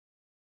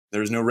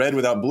there's no red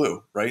without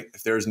blue, right?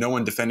 If there's no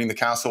one defending the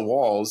castle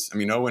walls, I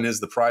mean, Owen is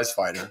the prize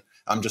fighter.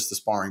 I'm just the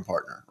sparring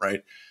partner,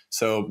 right?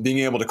 So being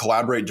able to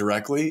collaborate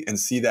directly and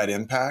see that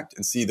impact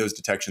and see those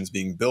detections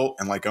being built.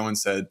 And like Owen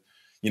said,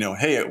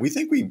 hey, we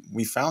think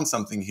we found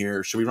something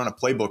here. Should we run a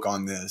playbook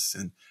on this?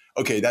 And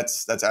okay,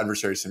 that's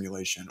adversary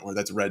simulation, or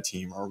that's red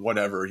team, or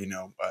whatever,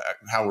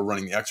 how we're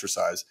running the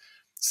exercise.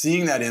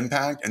 Seeing that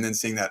impact and then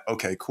seeing that,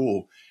 okay,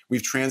 cool.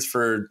 We've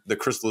transferred the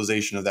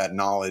crystallization of that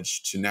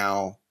knowledge to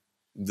now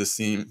the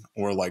SIEM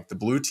or like the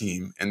blue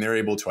team, and they're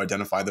able to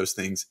identify those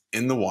things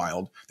in the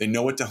wild. They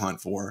know what to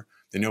hunt for.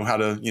 They know how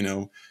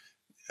to,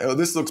 oh,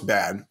 this looks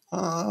bad.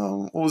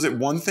 Well, is it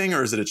one thing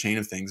or is it a chain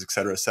of things, et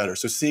cetera, et cetera?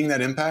 So seeing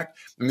that impact,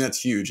 I mean,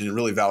 that's huge, and it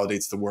really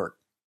validates the work.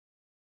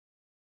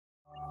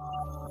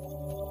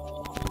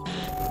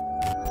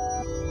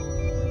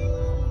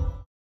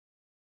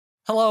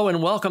 Hello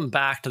and welcome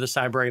back to the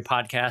Cybrary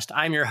podcast.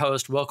 I'm your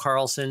host, Will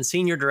Carlson,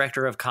 Senior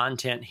Director of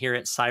Content here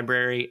at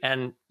Cybrary.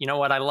 And you know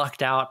what? I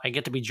lucked out. I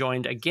get to be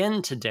joined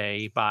again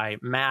today by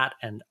Matt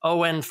and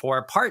Owen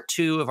for part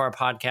 2 of our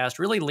podcast,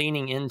 really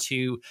leaning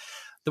into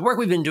the work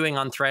we've been doing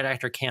on threat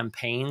actor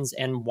campaigns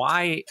and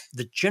why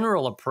the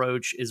general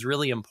approach is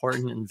really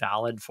important and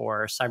valid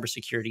for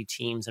cybersecurity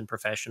teams and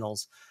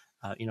professionals,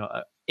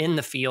 in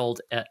the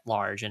field at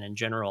large and in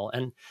general.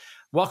 And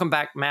welcome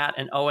back, Matt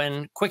and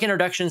Owen. Quick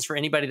introductions for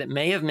anybody that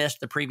may have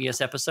missed the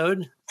previous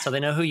episode so they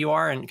know who you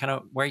are and kind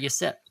of where you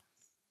sit.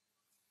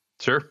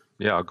 Sure.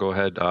 Yeah, I'll go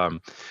ahead.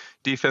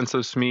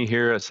 Defensive SME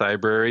here at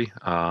Cybrary,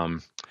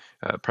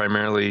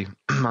 primarily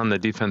on the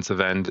defensive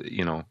end,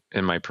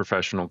 in my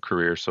professional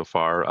career so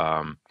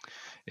far,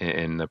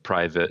 in the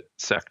private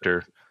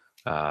sector,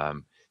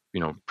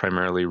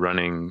 primarily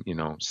running,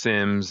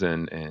 SIEMs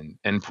and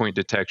endpoint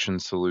detection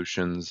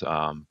solutions.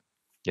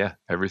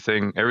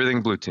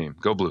 Everything blue team,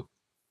 go blue.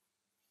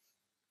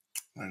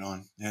 Right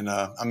on. And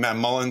I'm Matt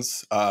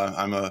Mullins.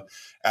 I'm a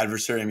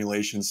adversary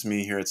emulation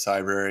SME here at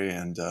Cybrary,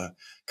 and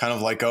kind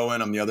of like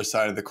Owen, I'm the other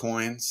side of the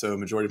coin. So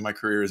majority of my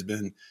career has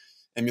been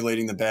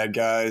emulating the bad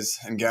guys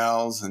and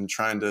gals and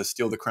trying to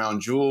steal the crown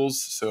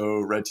jewels. So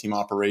red team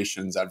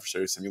operations,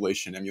 adversary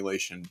simulation,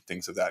 emulation,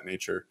 things of that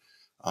nature.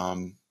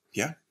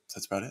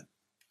 That's about it.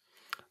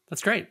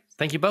 That's great.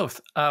 Thank you both.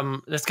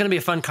 It's going to be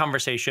a fun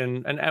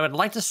conversation. And I would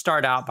like to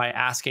start out by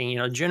asking,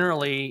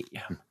 generally,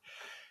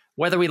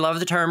 whether we love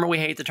the term or we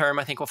hate the term,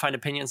 I think we'll find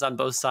opinions on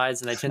both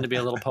sides, and they tend to be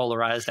a little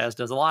polarized, as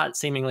does a lot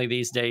seemingly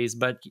these days.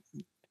 But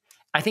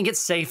I think it's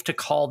safe to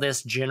call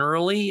this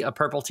generally a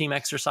purple team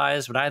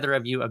exercise. Would either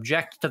of you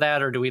object to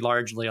that, or do we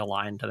largely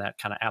align to that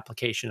kind of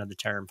application of the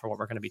term for what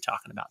we're going to be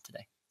talking about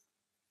today?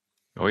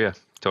 Oh, yeah,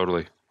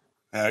 totally.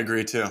 I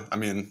agree, too. I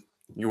mean,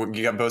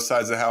 you got both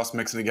sides of the house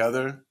mixing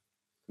together.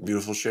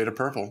 Beautiful shade of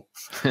purple.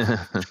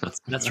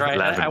 That's right.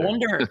 I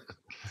wonder,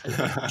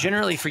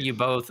 generally for you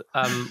both,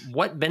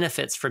 what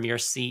benefits from your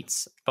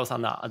seats, both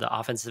on the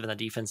offensive and the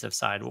defensive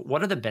side,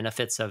 what are the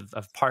benefits of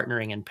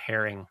partnering and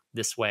pairing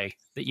this way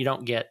that you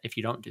don't get if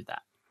you don't do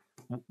that?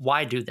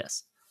 Why do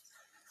this?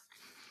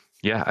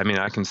 Yeah, I mean,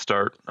 I can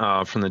start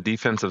from the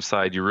defensive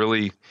side. You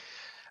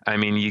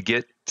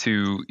get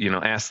to,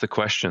 ask the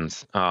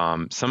questions.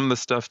 Some of the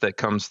stuff that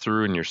comes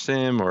through in your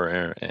SIEM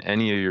or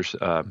any of your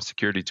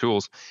security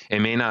tools, it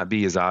may not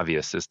be as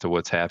obvious as to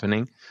what's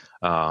happening.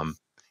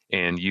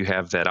 And you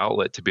have that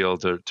outlet to be able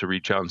to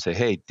reach out and say,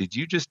 hey, did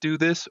you just do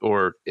this?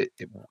 Or,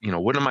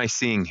 what am I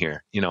seeing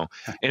here?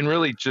 And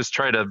really just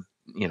try to,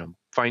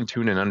 fine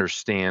tune and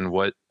understand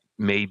what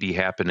may be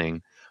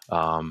happening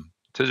to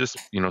just,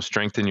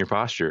 strengthen your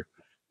posture.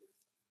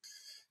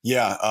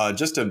 Yeah,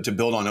 just to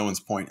build on Owen's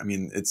point, I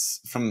mean,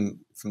 it's from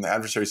the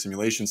adversary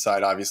simulation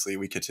side, obviously,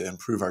 we get to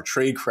improve our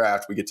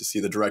tradecraft. We get to see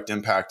the direct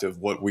impact of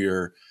what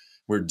we're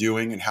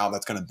doing and how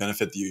that's going to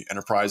benefit the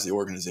enterprise, the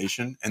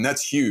organization. And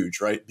that's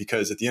huge, right?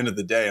 Because at the end of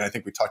the day, and I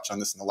think we touched on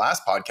this in the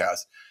last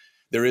podcast,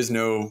 there's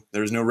no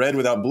red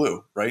without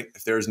blue, right?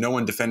 If there's no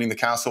one defending the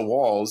castle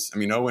walls, I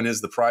mean, Owen is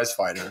the prize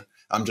fighter.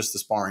 I'm just the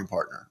sparring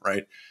partner,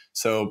 right?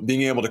 So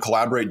being able to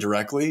collaborate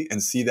directly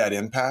and see that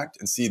impact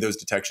and see those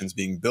detections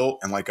being built.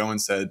 And like Owen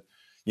said,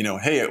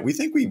 hey, we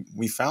think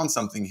we found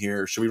something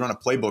here. Should we run a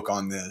playbook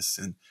on this?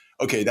 And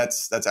okay,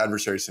 that's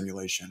adversary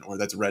simulation, or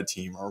that's red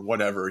team, or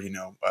whatever,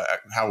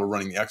 how we're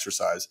running the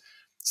exercise.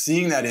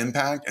 Seeing that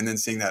impact and then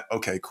seeing that,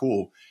 okay,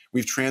 cool.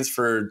 We've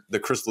transferred the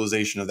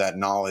crystallization of that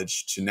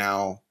knowledge to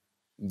now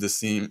the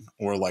SIEM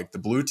or like the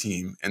blue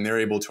team, and they're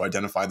able to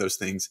identify those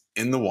things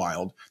in the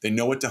wild. They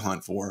know what to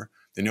hunt for.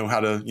 They know how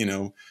to,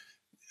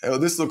 oh,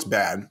 this looks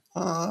bad.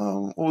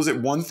 Well, is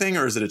it one thing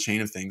or is it a chain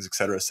of things, et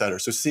cetera, et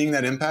cetera? So seeing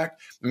that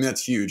impact, I mean,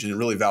 that's huge, and it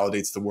really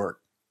validates the work.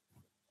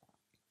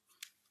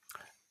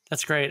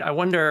 That's great. I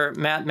wonder,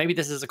 Matt, maybe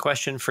this is a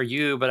question for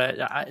you, but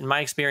in my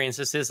experience,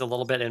 this is a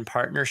little bit in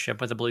partnership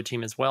with the blue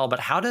team as well.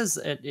 But how does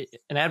an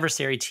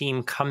adversary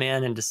team come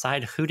in and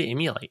decide who to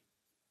emulate?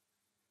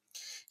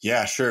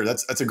 Yeah, sure.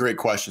 That's a great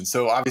question.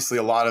 So obviously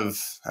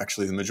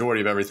the majority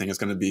of everything is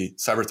going to be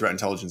cyber threat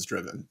intelligence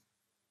driven.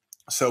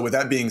 So with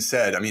that being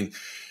said, I mean,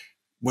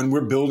 when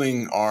we're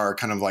building our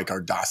kind of like our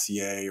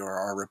dossier or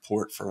our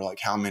report for like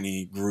how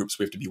many groups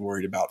we have to be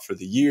worried about for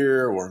the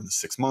year or in the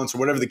 6 months or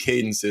whatever the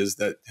cadence is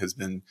that has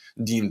been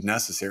deemed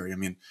necessary. I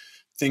mean,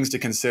 things to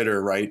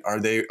consider, right? Are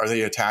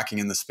they attacking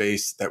in the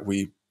space that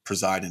we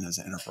preside in as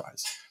an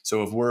enterprise?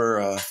 So if we're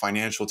a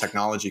financial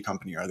technology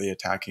company, are they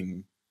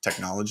attacking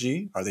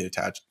technology? Are they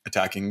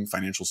attacking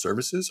financial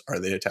services? Are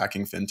they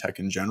attacking fintech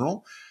in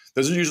general?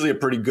 Those are usually a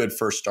pretty good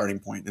first starting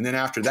point. And then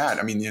after that,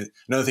 I mean,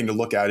 another thing to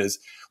look at is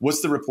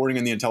what's the reporting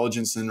and the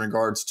intelligence in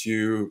regards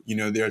to,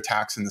 their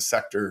attacks in the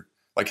sector?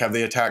 Like, have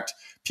they attacked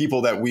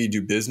people that we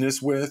do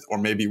business with, or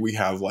maybe we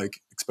have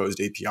like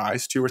exposed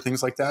APIs to, or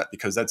things like that,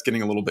 because that's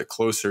getting a little bit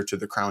closer to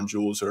the crown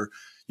jewels or,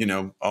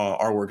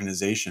 our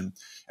organization.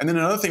 And then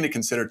another thing to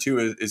consider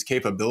too is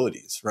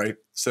capabilities, right?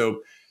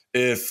 So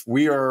if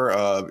we are,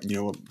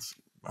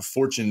 a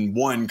Fortune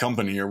 1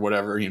 company or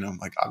whatever,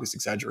 like obvious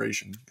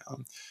exaggeration,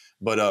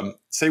 but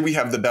say we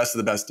have the best of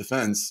the best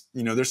defense,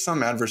 there's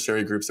some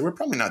adversary groups that we're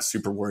probably not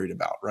super worried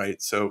about,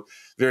 right? So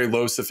very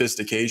low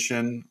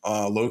sophistication,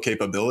 low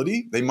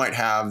capability. They might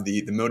have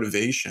the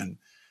motivation,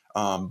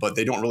 but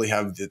they don't really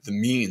have the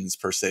means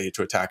per se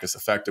to attack us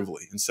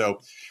effectively. And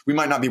so we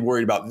might not be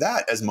worried about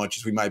that as much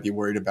as we might be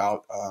worried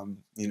about,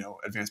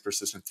 advanced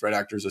persistent threat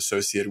actors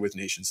associated with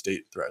nation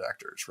state threat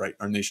actors, right?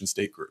 Or nation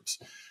state groups.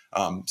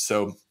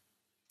 So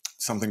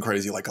something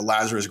crazy like a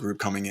Lazarus group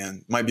coming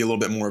in might be a little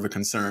bit more of a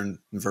concern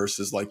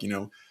versus like,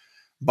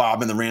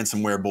 Bob and the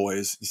ransomware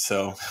boys.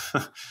 So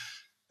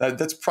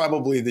that's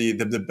probably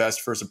the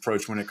best first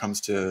approach when it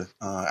comes to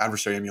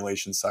adversary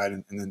emulation side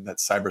and then that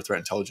cyber threat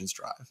intelligence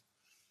drive.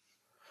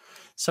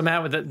 So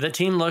Matt, the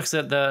team looks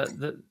at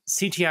the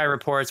CTI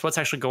reports, what's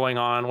actually going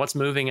on, what's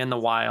moving in the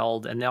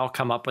wild, and they'll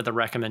come up with a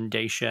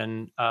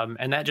recommendation.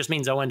 And that just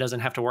means Owen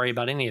doesn't have to worry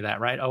about any of that,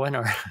 right, Owen?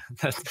 Or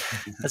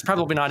that's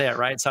probably not it,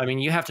 right? So, I mean,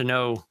 you have to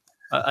know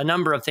a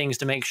number of things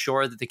to make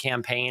sure that the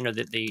campaign or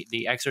that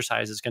the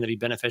exercise is going to be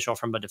beneficial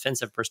from a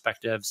defensive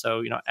perspective.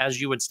 So,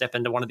 as you would step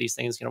into one of these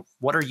things,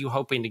 what are you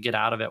hoping to get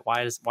out of it?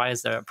 Why is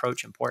the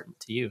approach important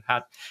to you?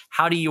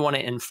 How do you want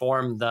to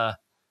inform the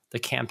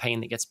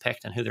campaign that gets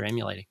picked and who they're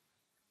emulating?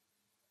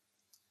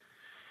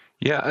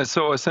 Yeah,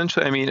 so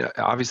essentially, I mean,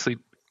 obviously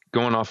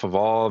going off of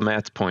all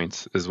Matt's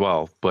points as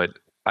well, but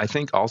I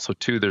think also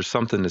too, there's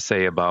something to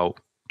say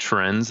about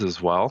trends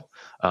as well.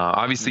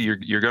 Obviously,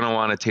 you're going to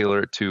want to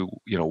tailor it to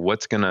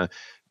what's going to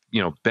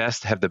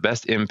best have the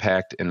best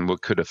impact and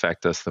what could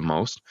affect us the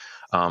most.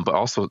 But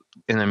also,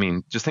 and I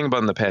mean, just think about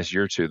in the past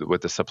year or two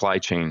with the supply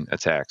chain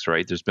attacks,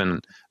 right? There's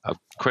been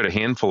quite a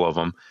handful of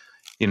them.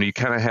 You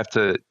kind of have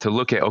to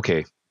look at,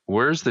 okay,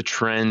 where's the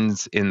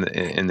trends in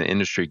the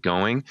industry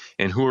going,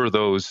 and who are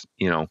those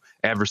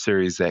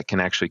adversaries that can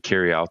actually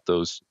carry out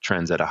those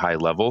trends at a high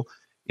level,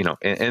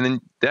 and then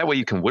that way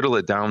you can whittle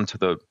it down to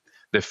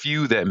the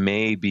few that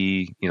may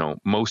be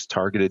most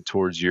targeted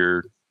towards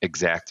your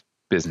exact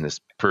business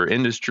per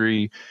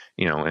industry,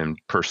 and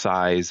per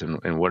size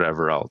and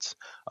whatever else.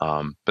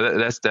 But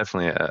that's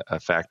definitely a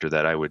factor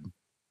that I would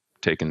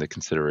take into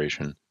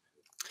consideration.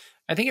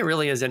 I think it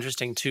really is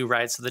interesting too,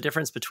 right? So the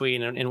difference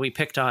between, and we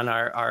picked on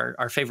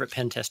our favorite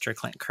pen tester,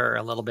 Clint Kerr,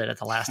 a little bit at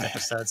the last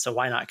episode. So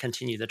why not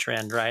continue the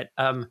trend, right?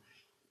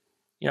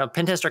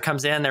 Pen tester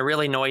comes in, they're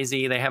really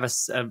noisy. They have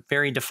a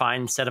very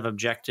defined set of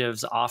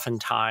objectives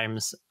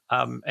oftentimes,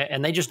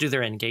 and they just do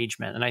their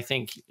engagement. And I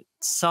think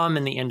some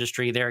in the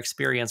industry, their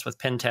experience with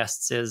pen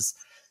tests is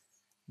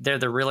they're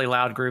the really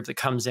loud group that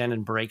comes in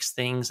and breaks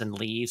things and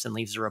leaves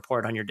a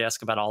report on your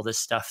desk about all this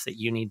stuff that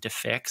you need to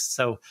fix.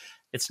 So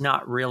it's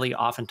not really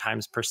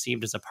oftentimes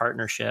perceived as a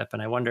partnership.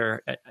 And I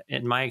wonder,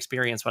 in my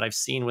experience, what I've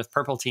seen with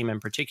Purple Team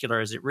in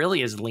particular is it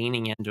really is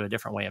leaning into a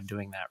different way of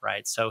doing that,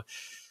 right? So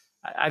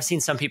I've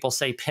seen some people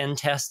say pen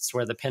tests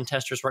where the pen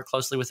testers work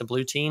closely with the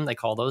blue team. They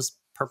call those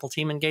Purple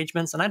Team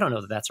engagements. And I don't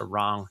know that that's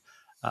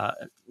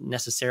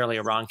necessarily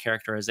a wrong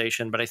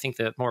characterization, but I think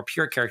the more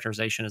pure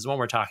characterization is what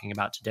we're talking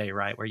about today,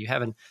 right? Where you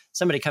have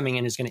somebody coming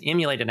in who's going to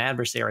emulate an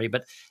adversary,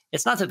 but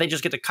it's not that they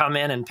just get to come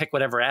in and pick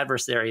whatever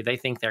adversary they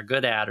think they're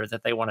good at or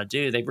that they want to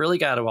do. They've really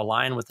got to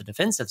align with the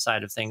defensive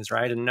side of things,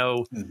 right? And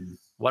know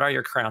what are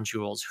your crown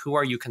jewels? Who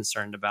are you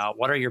concerned about?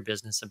 What are your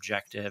business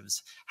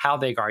objectives? How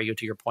big are you,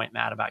 to your point,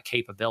 Matt, about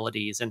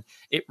capabilities? And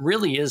it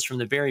really is from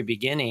the very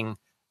beginning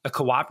a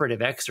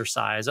cooperative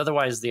exercise.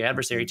 Otherwise, the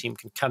adversary team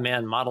can come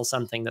in, model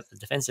something that the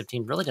defensive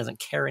team really doesn't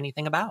care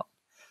anything about.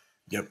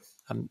 Yep.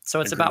 So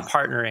it's about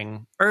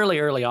partnering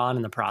early on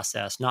in the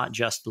process, not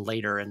just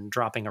later and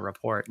dropping a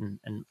report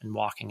and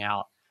walking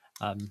out,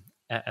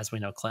 as we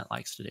know Clint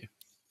likes to do.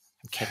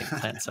 I'm kidding.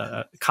 Clint's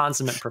a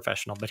consummate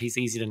professional, but he's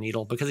easy to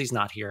needle because he's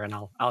not here, and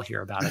I'll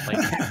hear about it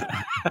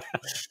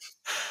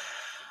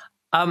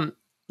later.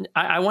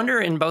 I wonder,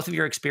 in both of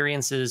your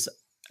experiences,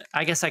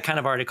 I guess I kind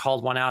of already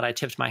called one out. I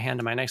tipped my hand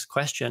to my next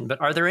question,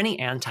 but are there any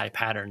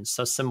anti-patterns?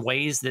 So some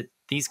ways that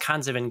these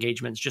kinds of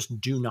engagements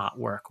just do not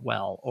work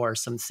well, or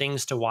some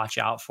things to watch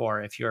out for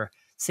if you're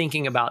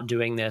thinking about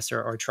doing this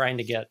or trying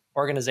to get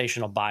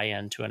organizational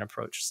buy-in to an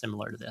approach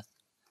similar to this?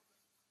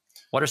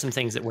 What are some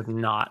things that would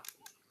not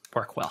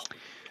work well?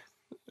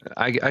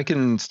 I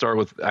can start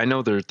with, I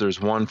know there's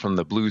one from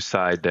the blue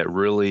side that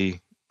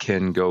really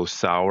can go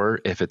sour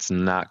if it's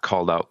not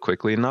called out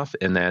quickly enough.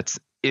 And that's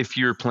if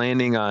you're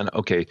planning on,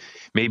 okay,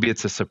 maybe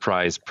it's a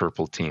surprise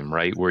purple team,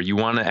 right? Where you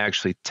want to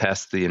actually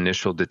test the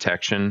initial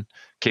detection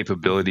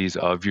capabilities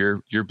of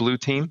your blue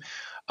team.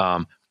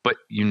 But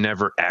you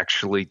never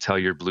actually tell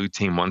your blue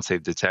team once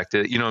they've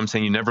detected it. You know what I'm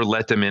saying? You never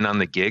let them in on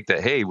the gig that,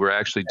 hey, we're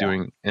actually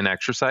doing an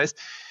exercise.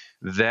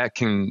 That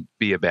can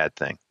be a bad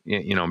thing,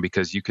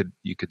 because you could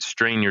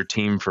strain your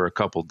team for a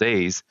couple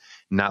days,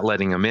 not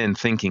letting them in,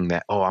 thinking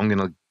that, oh, I'm going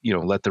to,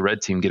 let the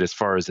red team get as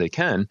far as they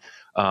can,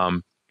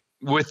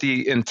 with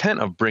the intent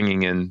of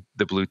bringing in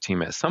the blue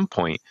team at some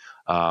point.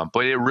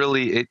 But it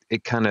really,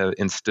 it kind of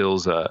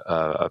instills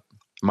a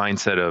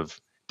mindset of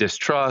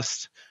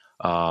distrust,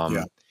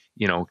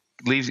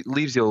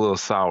 leaves you a little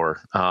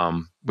sour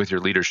with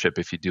your leadership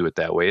if you do it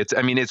that way.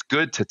 It's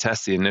good to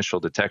test the initial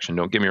detection.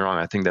 Don't get me wrong.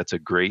 I think that's a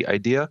great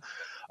idea.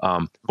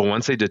 But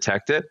once they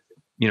detect it,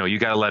 you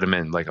got to let them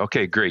in. Like,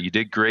 okay, great. You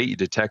did great. You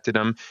detected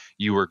them.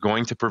 You were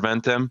going to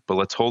prevent them, but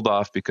let's hold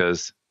off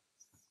because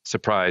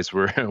surprise,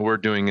 we're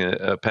doing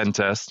a pen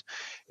test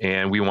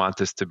and we want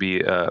this to be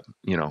a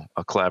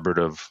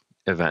collaborative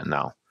event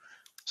now.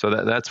 So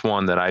that's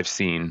one that I've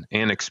seen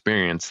and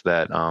experienced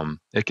that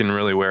it can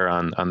really wear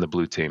on the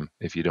blue team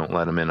if you don't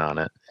let them in on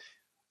it.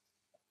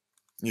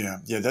 Yeah,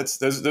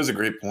 that's a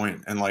great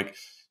point. And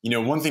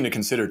one thing to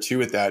consider too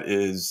with that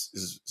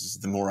is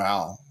the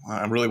morale.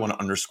 I really want to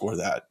underscore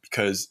that,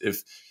 because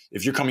if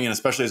you're coming in,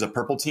 especially as a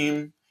purple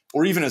team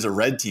or even as a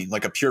red team,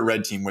 like a pure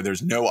red team where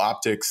there's no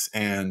optics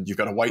and you've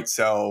got a white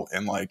cell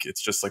and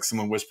it's just like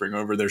someone whispering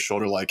over their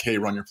shoulder, like, hey,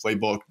 run your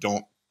playbook,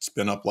 don't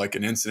spin up like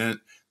an incident,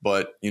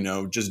 but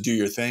just do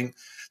your thing.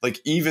 Like,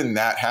 even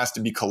that has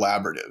to be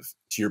collaborative,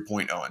 to your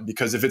point, Owen,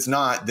 because if it's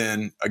not,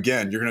 then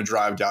again, you're going to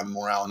drive down the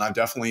morale. And I've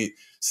definitely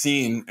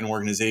seen in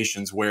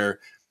organizations where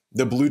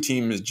the blue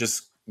team is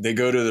they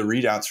go to the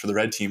readouts for the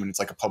red team and it's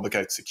like a public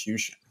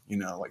execution,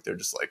 they're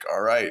just like,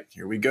 all right,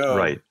 here we go.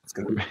 Right. It's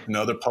going to be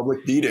another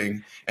public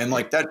beating. And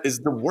that is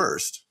the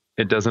worst.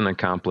 It doesn't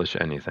accomplish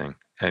anything.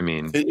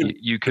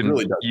 You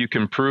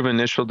can prove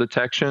initial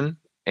detection,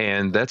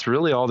 and that's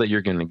really all that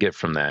you're going to get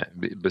from that.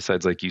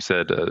 Besides, like you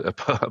said, a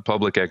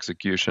public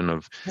execution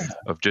of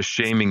just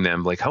shaming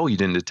them, like, oh, you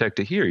didn't detect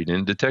it here. You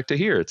didn't detect it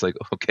here. It's like,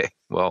 okay,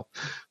 well,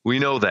 we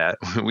know that.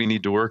 We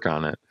need to work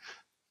on it.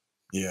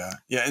 Yeah.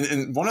 Yeah.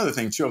 And one other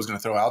thing too, I was going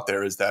to throw out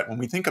there is that when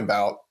we think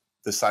about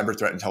the cyber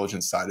threat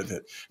intelligence side of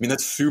it,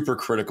 that's super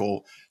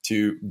critical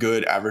to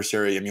good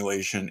adversary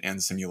emulation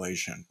and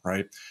simulation,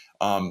 right?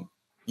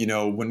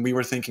 When we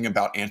were thinking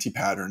about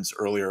anti-patterns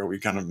earlier, we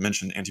kind of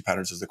mentioned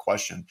anti-patterns as a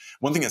question.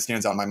 One thing that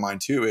stands out in my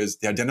mind too is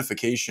the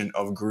identification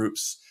of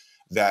groups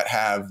that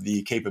have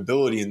the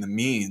capability and the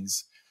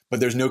means, but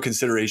there's no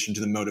consideration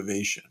to the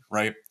motivation,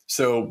 right?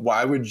 So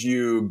why would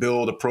you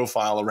build a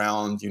profile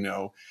around,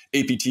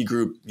 APT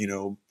group,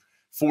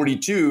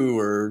 42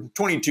 or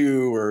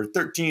 22 or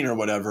 13 or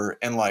whatever,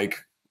 and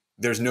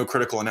there's no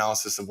critical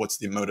analysis of what's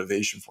the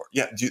motivation for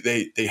it. Yeah,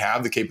 they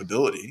have the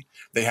capability.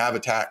 They have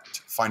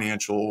attacked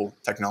financial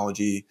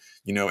technology,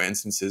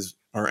 instances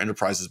or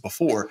enterprises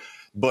before.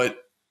 But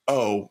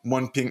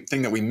one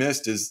thing that we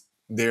missed is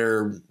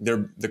the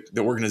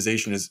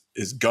organization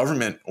is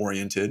government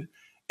oriented,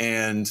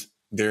 and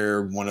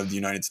they're one of the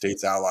United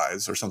States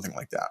allies or something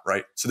like that,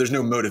 right? So there's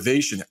no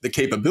motivation. The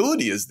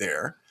capability is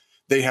there.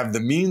 They have the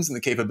means and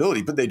the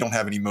capability, but they don't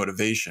have any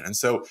motivation. And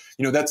so,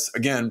 that's,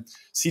 again,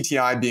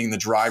 CTI being the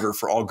driver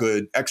for all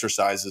good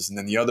exercises. And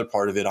then the other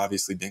part of it,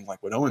 obviously, being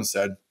like what Owen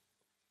said,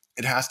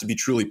 it has to be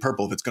truly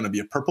purple. If it's going to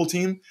be a purple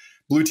team,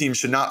 blue team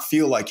should not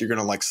feel like you're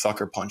going to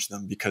sucker punch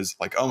them, because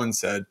like Owen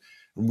said,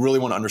 really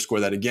want to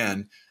underscore that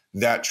again,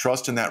 that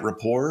trust and that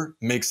rapport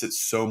makes it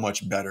so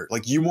much better.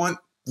 You want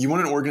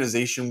an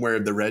organization where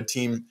the red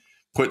team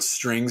puts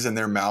strings in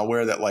their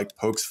malware that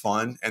pokes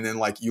fun, and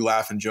then you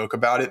laugh and joke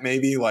about it,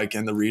 maybe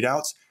in the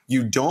readouts.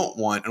 You don't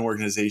want an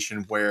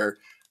organization where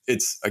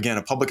it's, again,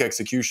 a public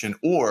execution,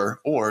 or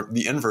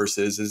the inverse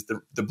is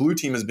the blue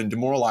team has been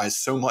demoralized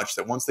so much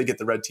that once they get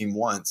the red team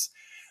once,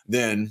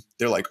 then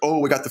they're like, oh,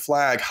 we got the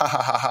flag, ha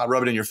ha ha ha,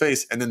 rub it in your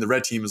face. And then the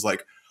red team is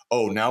like,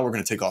 oh, now we're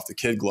going to take off the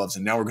kid gloves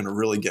and now we're going to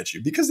really get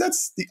you, because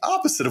that's the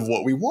opposite of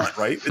what we want,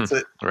 right? It's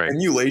a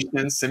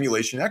emulation,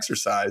 simulation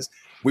exercise.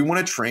 We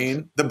want to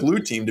train the blue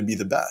team to be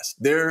the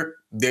best. They're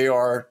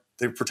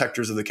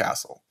protectors of the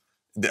castle.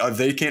 If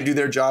they can't do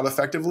their job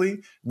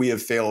effectively, we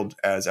have failed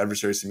as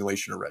adversary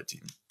simulation or red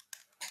team.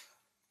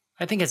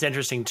 I think it's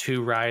interesting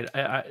too, right?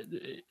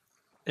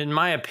 In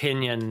my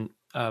opinion,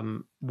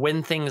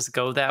 when things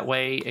go that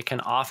way, it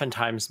can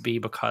oftentimes be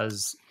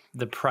because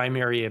the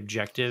primary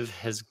objective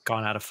has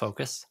gone out of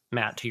focus.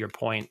 Matt, to your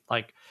point,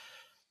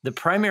 the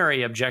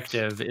primary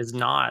objective is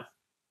not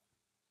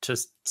to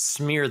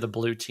smear the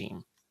blue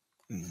team.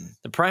 Mm-hmm.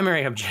 The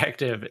primary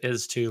objective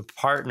is to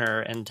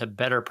partner and to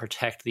better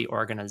protect the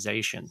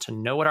organization, to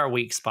know what our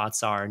weak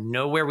spots are,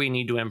 know where we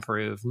need to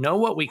improve, know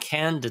what we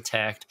can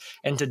detect,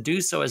 and to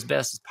do so as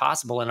best as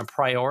possible in a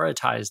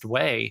prioritized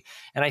way.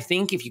 And I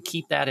think if you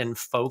keep that in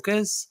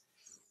focus,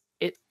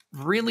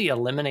 really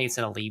eliminates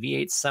and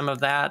alleviates some of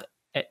that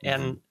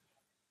and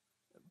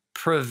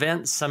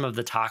prevents some of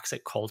the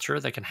toxic culture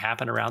that can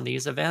happen around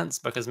these events.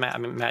 Because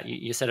Matt,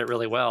 you said it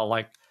really well.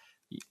 Like,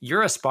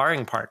 you're a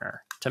sparring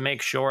partner to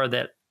make sure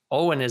that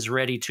Owen is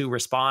ready to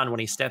respond when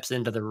he steps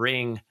into the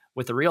ring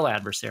with the real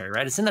adversary,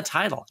 right? It's in the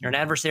title. You're an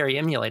adversary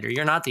emulator.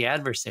 You're not the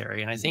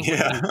adversary. And I think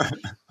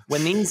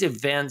when these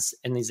events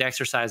and these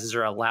exercises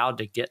are allowed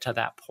to get to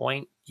that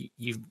point,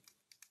 you've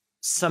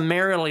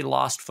summarily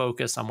lost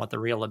focus on what the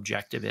real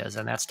objective is,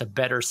 and that's to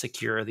better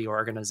secure the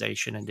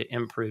organization and to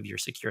improve your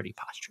security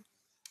posture.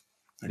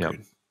 Agreed.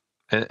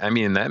 Yep. I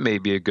mean, that may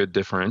be a good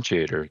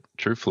differentiator,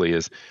 truthfully,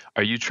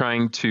 are you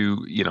trying to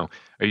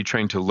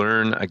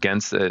learn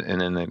against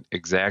an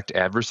exact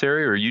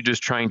adversary, or are you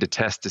just trying to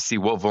test to see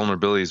what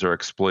vulnerabilities are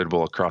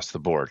exploitable across the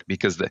board?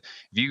 Because if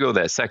you go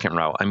that second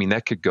route, I mean,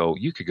 you could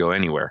go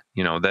anywhere,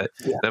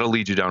 that'll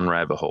lead you down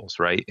rabbit holes,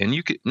 right?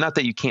 And not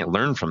that you can't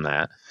learn from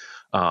that,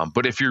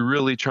 but if you're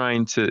really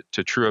trying to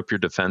true up your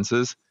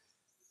defenses,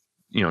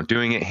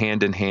 doing it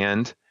hand in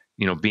hand,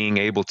 being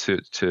able to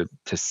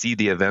see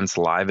the events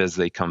live as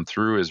they come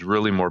through is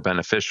really more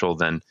beneficial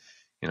than,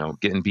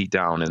 getting beat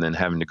down and then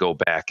having to go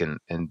back and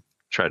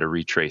try to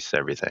retrace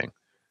everything.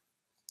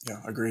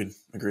 Yeah, agreed.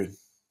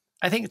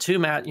 I think too,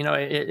 Matt,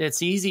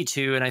 it's easy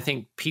to, and I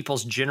think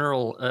people's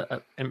general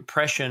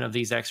impression of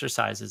these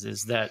exercises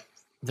is that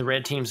the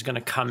red team's going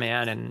to come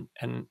in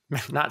and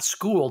not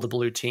school the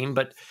blue team,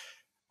 but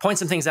point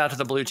some things out to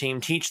the blue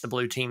team, teach the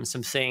blue team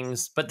some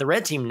things, but the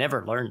red team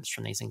never learns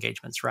from these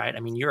engagements, right? I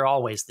mean, you're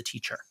always the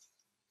teacher.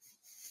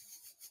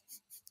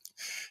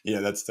 Yeah,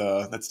 that's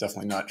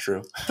definitely not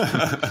true.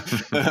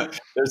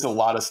 There's a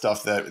lot of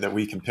stuff that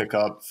we can pick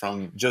up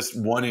from just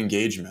one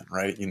engagement,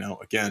 right?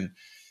 Again,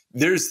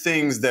 there's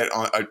things that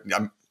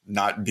I'm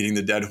not beating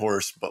the dead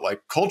horse, but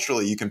like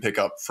culturally you can pick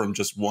up from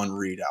just one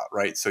readout,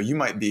 right? So you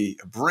might be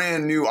a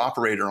brand new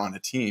operator on a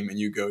team and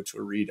you go to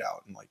a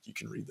readout and like you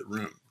can read the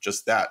room.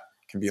 Just that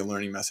can be a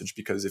learning message,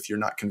 because if you're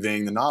not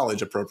conveying the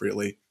knowledge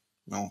appropriately,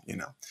 well,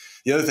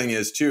 the other thing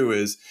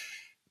is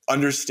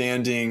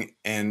understanding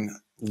and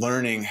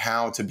learning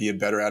how to be a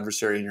better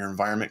adversary in your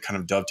environment, kind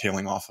of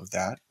dovetailing off of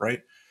that,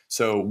 right?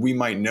 So we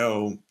might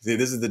know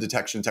this is the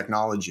detection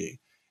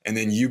technology, and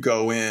then you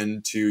go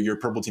into your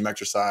purple team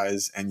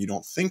exercise and you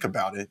don't think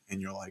about it,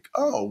 and you're like,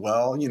 oh,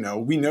 well,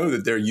 we know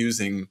that they're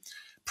using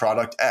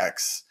product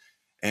X,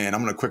 and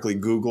I'm going to quickly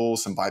Google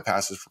some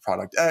bypasses for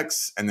product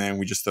X, and then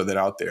we just throw that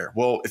out there.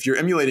 Well, if you're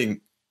emulating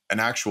an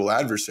actual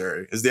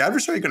adversary, is the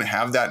adversary going to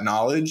have that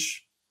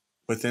knowledge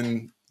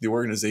within the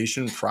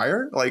organization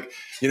prior?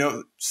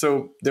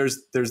 So there's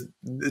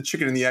the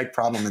chicken and the egg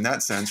problem in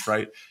that sense,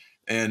 right?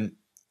 And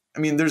I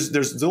mean, there's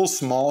little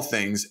small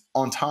things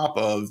on top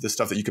of the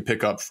stuff that you could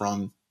pick up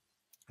from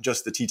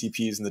just the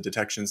TTPs and the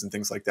detections and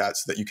things like that,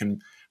 so that you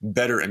can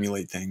better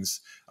emulate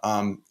things.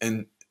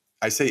 And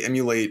I say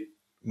emulate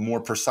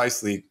more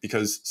precisely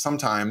because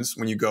sometimes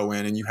when you go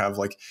in and you have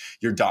like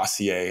your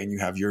dossier and you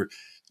have your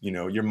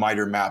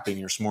MITRE mapping,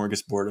 your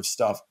smorgasbord of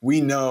stuff,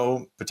 we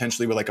know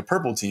potentially with like a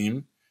purple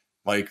team,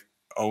 like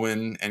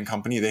Owen and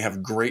company, they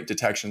have great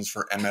detections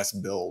for MS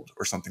build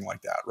or something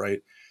like that,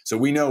 right? So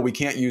we know we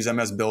can't use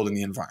MS build in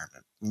the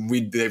environment.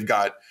 They've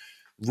got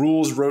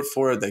rules wrote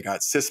for it. They got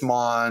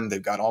Sysmon.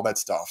 They've got all that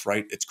stuff,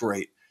 right? It's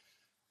great.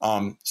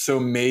 So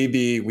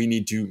maybe we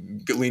need to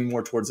lean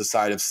more towards the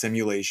side of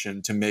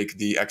simulation to make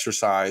the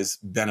exercise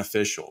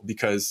beneficial,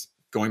 because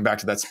going back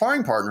to that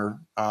sparring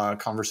partner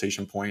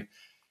conversation point,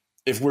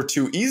 if we're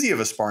too easy of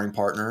a sparring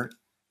partner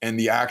and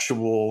the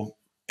actual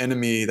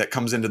enemy that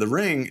comes into the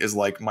ring is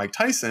like Mike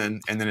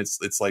Tyson, and then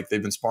it's like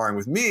they've been sparring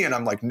with me and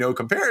I'm like, no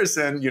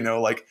comparison,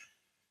 like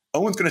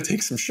Owen's going to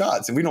take some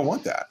shots, and we don't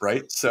want that,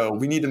 right? So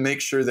we need to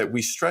make sure that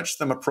we stretch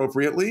them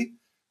appropriately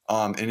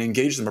and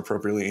engage them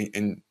appropriately,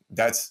 and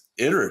that's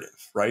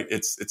iterative, right?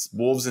 It's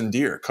wolves and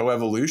deer,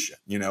 coevolution.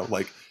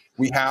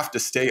 We have to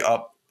stay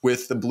up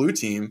with the blue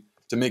team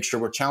to make sure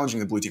we're challenging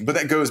the blue team, but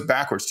that goes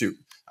backwards too.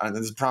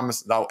 There's a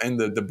promise that I'll end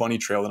the bunny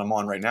trail that I'm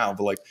on right now,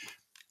 but like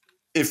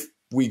if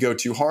we go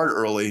too hard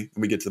early,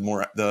 we get to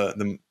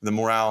the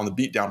morale and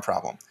the beatdown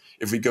problem.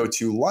 If we go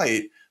too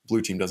light,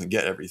 blue team doesn't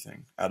get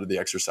everything out of the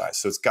exercise.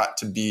 So it's got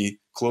to be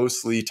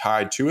closely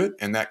tied to it.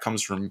 And that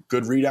comes from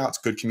good readouts,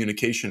 good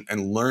communication,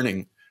 and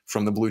learning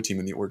from the blue team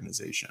in the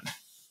organization.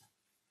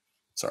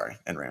 Sorry,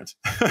 and rant.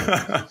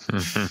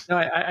 No,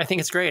 I think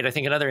it's great. I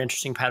think another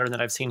interesting pattern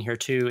that I've seen here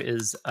too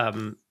is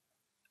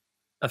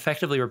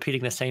effectively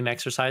repeating the same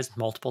exercise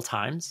multiple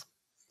times,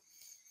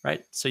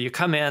 right? So you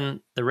come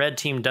in, the red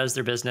team does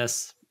their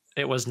business.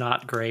 It was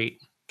not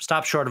great.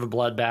 Stop short of a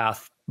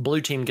bloodbath.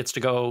 Blue team gets to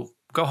go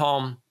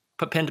home,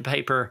 put pen to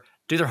paper,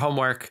 do their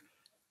homework,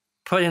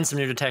 put in some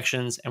new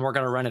detections, and we're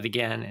going to run it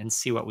again and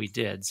see what we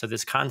did. So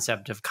this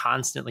concept of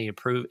constantly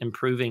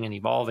improving and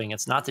evolving,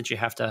 it's not that you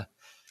have to,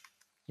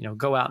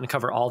 go out and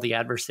cover all the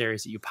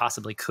adversaries that you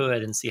possibly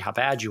could and see how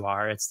bad you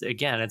are. It's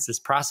this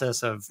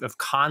process of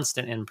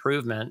constant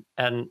improvement.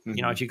 And,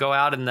 if you go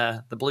out and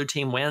the blue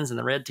team wins and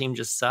the red team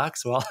just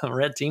sucks, well,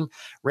 red team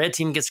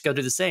gets to go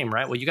do the same,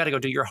 right? Well, you got to go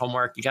do your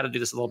homework. You got to do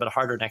this a little bit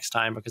harder next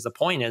time, because the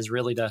point is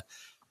really to,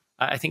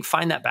 I think,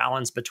 find that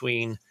balance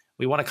between,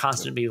 we want to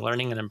constantly be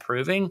learning and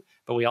improving,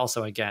 but we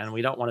also, again,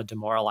 we don't want to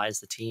demoralize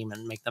the team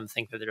and make them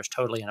think that they're just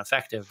totally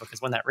ineffective,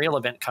 because when that real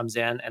event comes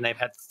in and they've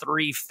had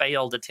 3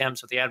 failed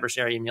attempts with the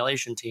adversary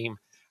emulation team,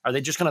 are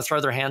they just going to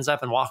throw their hands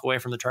up and walk away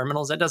from the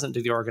terminals? That doesn't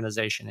do the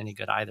organization any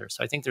good either.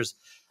 So I think there's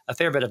a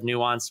fair bit of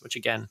nuance, which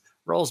again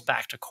rolls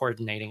back to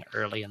coordinating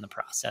early in the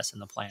process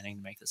and the planning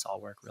to make this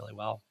all work really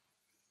well.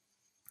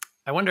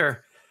 I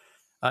wonder,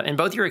 in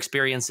both your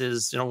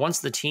experiences, once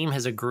the team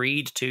has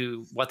agreed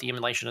to what the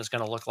emulation is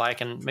going to look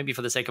like, and maybe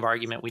for the sake of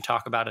argument, we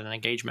talk about an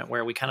engagement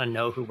where we kind of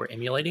know who we're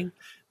emulating.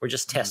 We're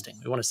just testing.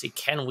 We want to see,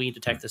 can we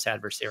detect this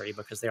adversary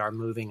because they are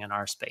moving in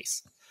our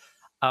space?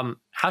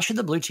 How should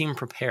the blue team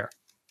prepare?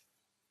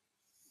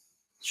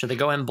 Should they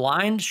go in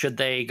blind? Should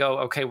they go,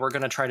 okay, we're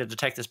going to try to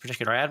detect this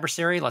particular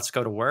adversary. Let's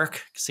go to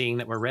work, seeing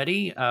that we're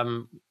ready.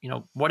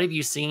 What have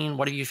you seen?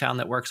 What have you found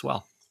that works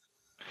well?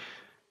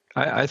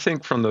 I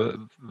think from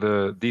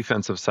the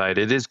defensive side,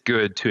 it is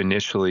good to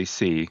initially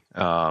see,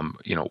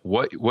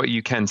 what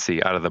you can see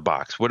out of the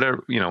box.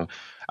 Whatever,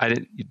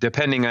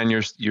 depending on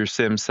your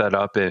SIM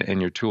setup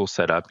and your tool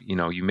setup,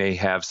 you may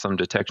have some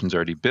detections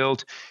already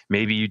built.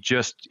 Maybe you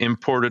just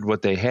imported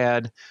what they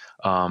had,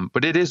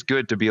 but it is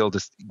good to be able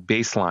to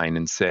baseline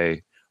and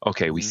say,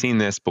 okay, we've seen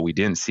this, but we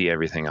didn't see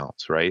everything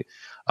else, right?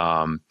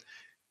 And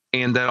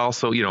that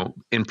also,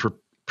 in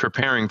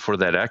preparing for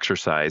that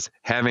exercise,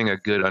 having a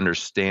good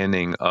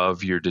understanding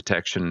of your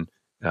detection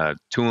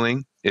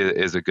tooling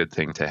is a good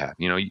thing to have.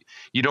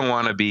 You don't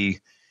want to be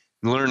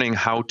learning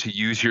how to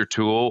use your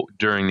tool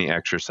during the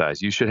exercise.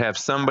 You should have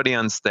somebody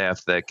on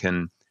staff that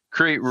can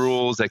create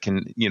rules, that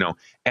can,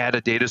 add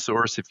a data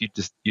source if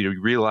you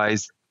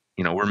realize,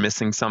 we're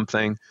missing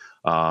something.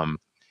 That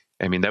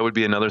would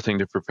be another thing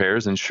to prepare,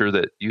 is ensure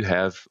that you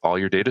have all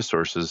your data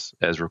sources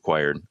as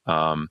required.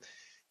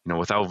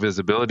 Without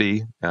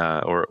visibility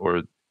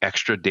or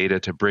extra data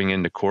to bring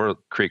in to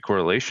create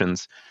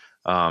correlations,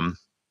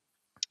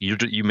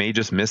 you may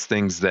just miss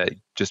things that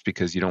just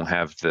because you don't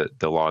have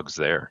the logs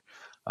there.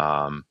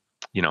 And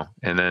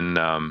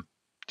then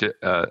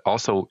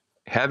also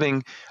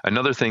having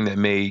another thing that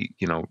may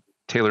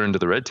tailor into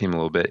the red team a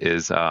little bit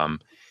is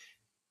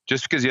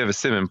just because you have a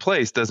SIM in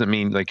place doesn't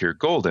mean like you're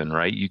golden,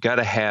 right? You got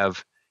to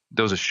have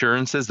those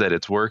assurances that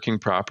it's working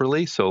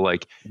properly. So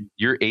like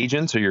your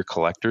agents or your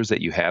collectors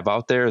that you have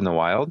out there in the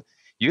wild,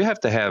 you have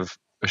to have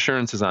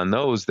assurances on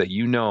those that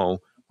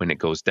when it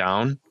goes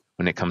down,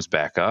 when it comes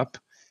back up,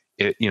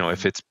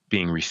 if it's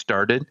being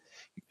restarted.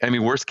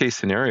 Worst case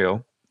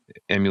scenario,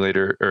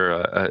 emulator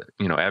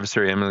or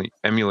adversary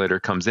emulator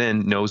comes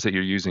in, knows that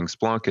you're using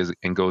Splunk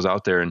and goes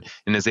out there and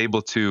is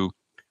able to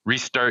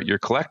restart your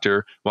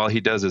collector while he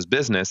does his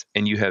business,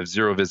 and you have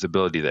zero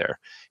visibility there.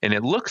 And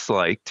it looks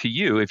like to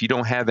you, if you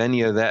don't have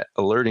any of that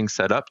alerting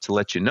set up to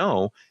let you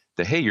know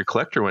that, hey, your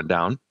collector went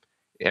down,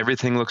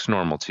 everything looks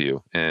normal to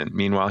you. And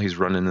meanwhile, he's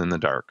running in the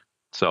dark.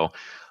 So,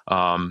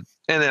 and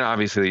then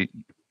obviously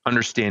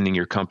understanding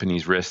your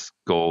company's risks,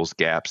 goals,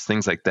 gaps,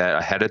 things like that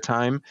ahead of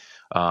time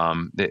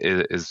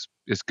is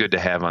good to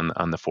have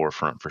on the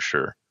forefront for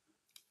sure.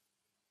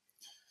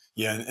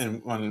 Yeah,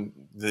 and on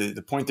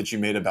the point that you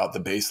made about the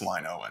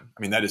baseline,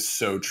 Owen, that is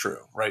so true,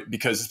 right?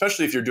 Because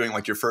especially if you're doing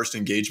like your first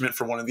engagement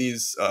for one of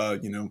these,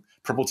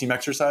 purple team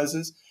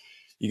exercises,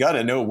 you got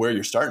to know where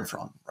you're starting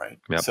from, right?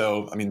 Yep.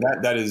 So,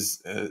 that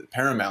is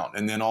paramount.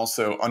 And then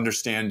also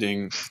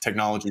understanding the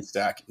technology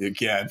stack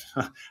again.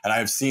 And I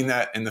have seen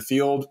that in the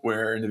field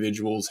where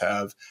individuals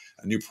have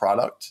a new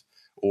product,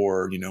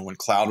 or, when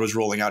cloud was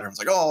rolling out, everyone's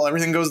like, oh,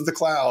 everything goes to the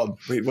cloud.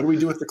 Wait, what do we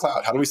do with the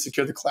cloud? How do we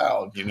secure the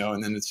cloud?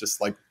 And then it's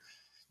just like,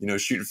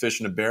 shooting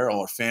fish in a barrel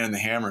or fanning the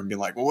hammer and being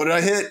like, well, what did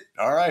I hit?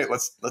 All right,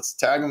 let's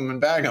tag them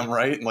and bag them,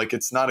 right? And like,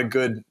 it's not a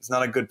good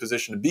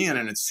position to be in.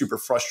 And it's super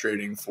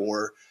frustrating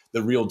for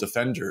the real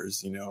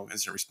defenders,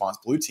 incident response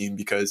blue team,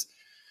 because,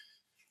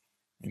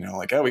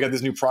 like, oh, we got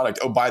this new product.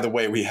 Oh, by the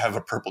way, we have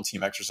a purple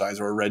team exercise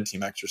or a red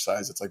team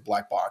exercise. It's like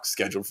black box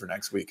scheduled for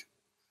next week.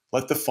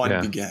 Let the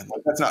fun begin.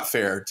 Like, that's not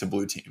fair to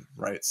blue team,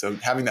 right? So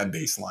having that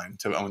baseline,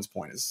 to Owen's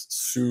point, is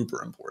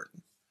super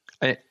important.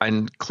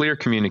 And clear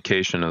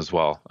communication as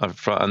well.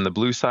 On the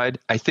blue side,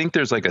 I think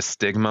there's like a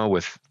stigma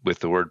with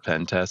the word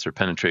pen test or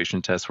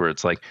penetration test, where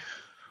it's like,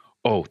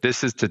 oh,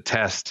 this is to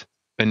test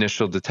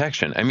initial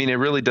detection. It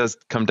really does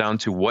come down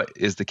to what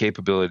is the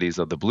capabilities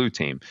of the blue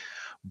team.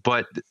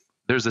 But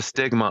there's a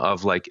stigma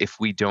of like, if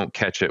we don't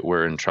catch it,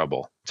 we're in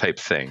trouble type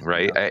thing,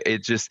 right? Yeah.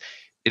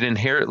 It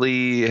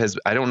inherently has,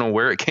 I don't know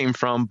where it came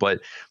from,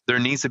 but there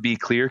needs to be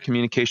clear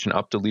communication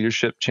up the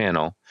leadership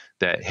channel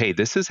that, hey,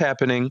 this is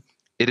happening.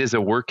 It is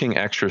a working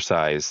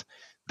exercise,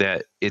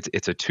 that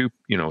it's a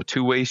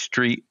two-way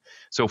street.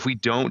 So if we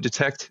don't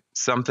detect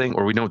something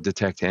or we don't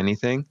detect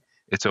anything,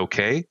 it's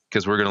okay,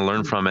 because we're going to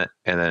learn from it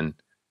and then,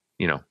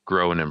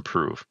 grow and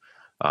improve.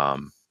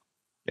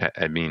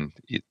 I mean,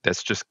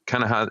 that's just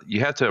kind of how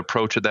you have to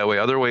approach it that way.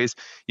 Otherwise,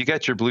 you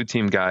got your blue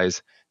team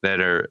guys that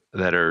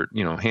are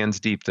hands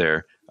deep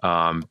there,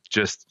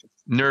 just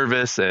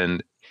nervous,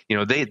 and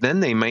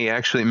they may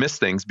actually miss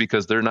things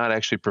because they're not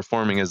actually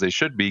performing as they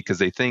should be because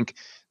they think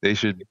they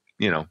should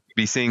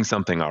be seeing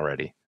something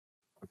already.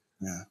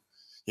 Yeah.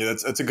 Yeah,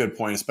 that's a good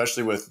point,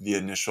 especially with the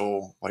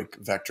initial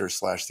vector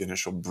 / the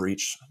initial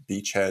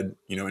beachhead,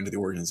 into the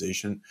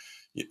organization.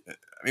 I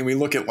mean, we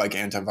look at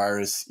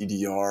antivirus,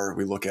 EDR,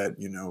 we look at,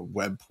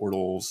 web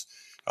portals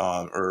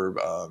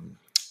or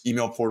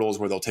email portals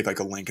where they'll take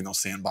a link and they'll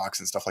sandbox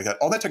and stuff like that.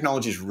 All that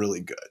technology is really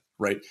good,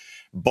 right?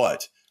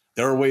 But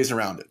there are ways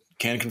around it.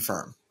 Can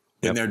confirm.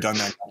 Been there, done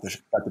that,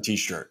 got the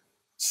t-shirt.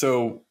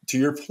 So to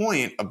your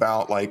point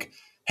about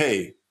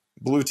hey,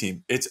 blue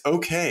team, it's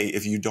okay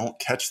if you don't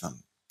catch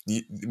them.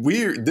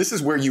 This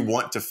is where you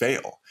want to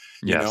fail.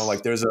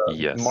 There's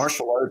a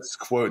martial arts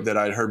quote that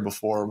I'd heard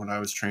before when I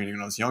was training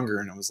when I was younger,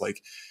 and it was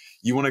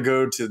you want to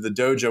go to the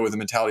dojo with the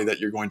mentality that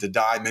you're going to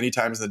die many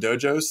times in the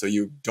dojo, so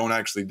you don't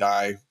actually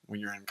die when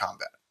you're in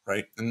combat,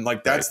 right? And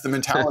that's the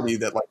mentality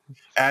that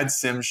ad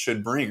sim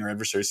should bring, or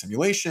adversary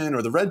simulation,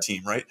 or the red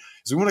team, right?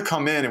 Because we want to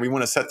come in and we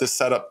want to set this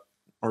setup.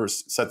 That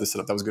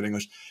was good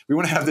English. We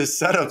want to have this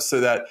setup so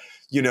that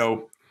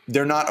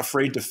they're not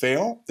afraid to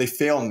fail. They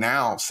fail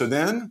now. So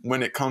then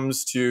when it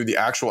comes to the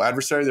actual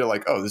adversary, they're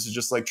like, oh, this is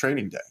just like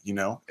training day,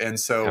 And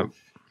so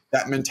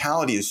that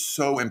mentality is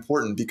so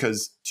important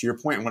because, to your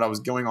point, what I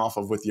was going off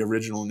of with the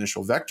original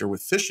initial vector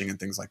with phishing and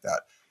things like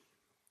that,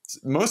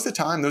 most of the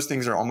time, those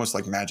things are almost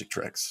like magic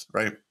tricks,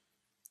 right?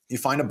 You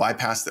find a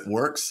bypass that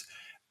works.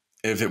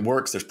 If it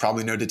works, there's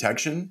probably no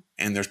detection,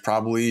 and there's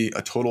probably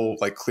a total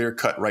clear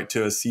cut right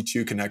to a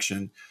C2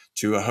 connection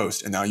to a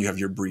host. And now you have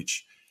your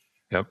breach.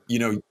 Yep.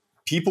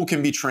 People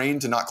can be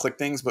trained to not click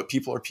things, but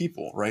people are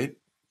people, right?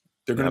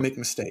 They're going to make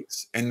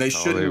mistakes, and they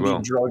shouldn't be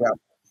drug out,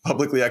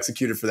 publicly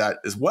executed for that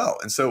as well.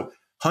 And so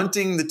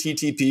hunting the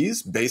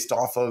TTPs based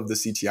off of the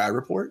CTI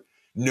report,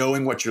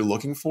 knowing what you're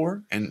looking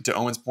for, and to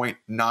Owen's point,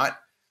 not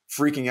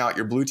freaking out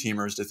your blue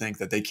teamers to think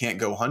that they can't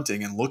go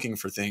hunting and looking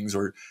for things,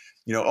 or,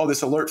 oh,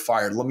 this alert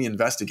fired, let me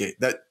investigate.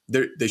 That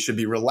they should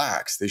be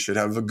relaxed. They should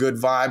have a good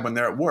vibe when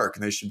they're at work,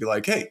 and they should be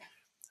like, hey,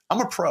 I'm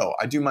a pro.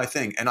 I do my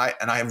thing, and I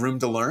have room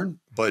to learn.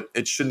 But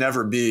it should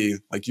never be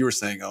like you were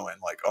saying, Owen.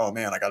 Oh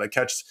man, I gotta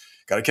catch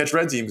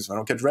red team, because if I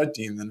don't catch red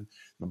team, then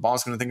my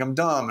boss is gonna think I'm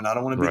dumb, and I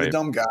don't want to be the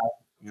dumb guy.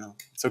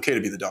 It's okay to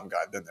be the dumb guy.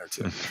 I've been there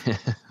too.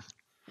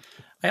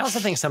 I also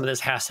think some of this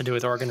has to do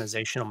with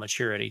organizational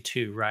maturity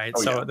too, right?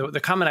 The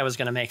comment I was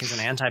going to make as an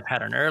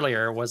anti-pattern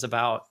earlier was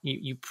about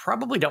you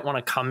probably don't want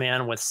to come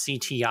in with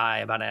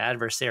CTI about an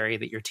adversary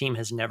that your team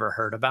has never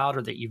heard about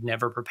or that you've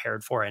never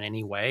prepared for in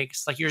any way.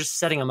 It's you're just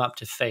setting them up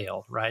to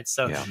fail, right?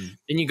 So then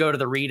you go to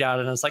the readout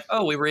and it's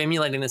oh, we were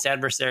emulating this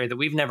adversary that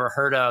we've never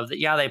heard of,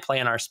 that they play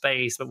in our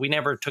space, but we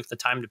never took the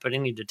time to put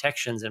any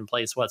detections in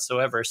place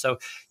whatsoever. So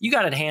you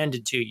got it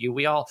handed to you.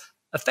 We all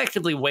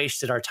effectively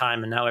wasted our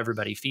time, and now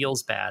everybody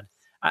feels bad.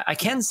 I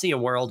can see a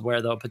world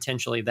where, though,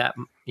 potentially that,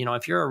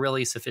 if you're a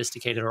really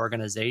sophisticated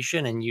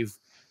organization and you've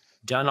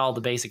done all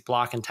the basic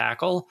block and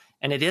tackle,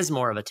 and it is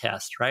more of a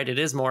test, right? It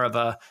is more of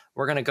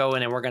we're going to go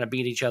in and we're going to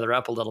beat each other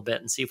up a little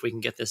bit and see if we can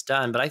get this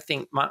done. But I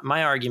think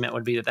my argument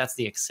would be that that's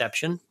the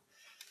exception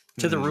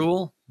to the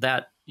rule,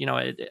 that,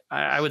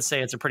 I would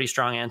say it's a pretty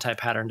strong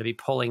anti-pattern to be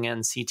pulling in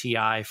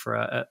CTI for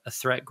a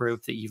threat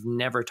group that you've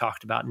never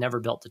talked about, never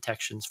built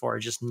detections for,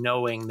 just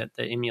knowing that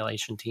the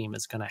emulation team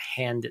is going to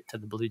hand it to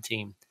the blue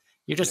team.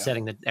 You're just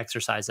setting the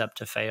exercise up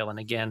to fail. And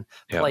again,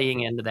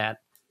 playing into that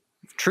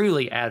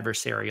truly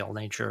adversarial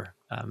nature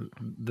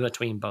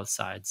between both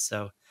sides.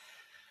 So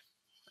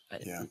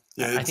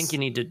I think you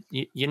need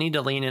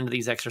to lean into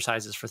these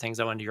exercises for things,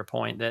 Owen, to your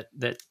point, that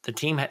the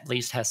team at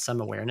least has some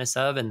awareness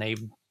of, and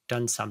they've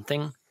done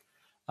something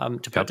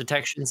to put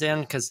detections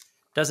in, because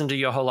it doesn't do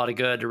you a whole lot of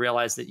good to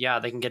realize that,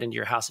 they can get into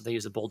your house if they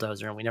use a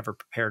bulldozer, and we never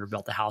prepared or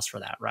built the house for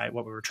that, right?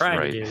 What we were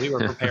trying to do, we were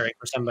preparing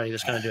for somebody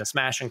that's going to do a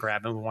smash and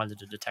grab, and we wanted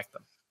to detect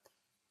them.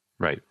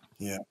 Right.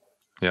 Yeah.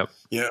 Yep.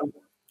 Yeah.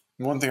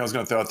 One thing I was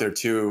going to throw out there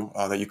too,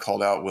 that you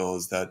called out, Will,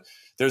 is that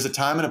there's a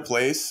time and a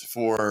place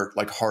for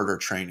harder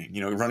training.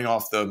 Running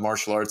off the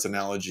martial arts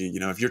analogy,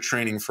 if you're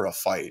training for a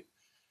fight,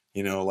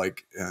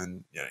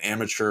 an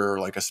amateur,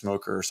 like a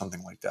smoker or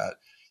something like that,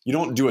 you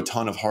don't do a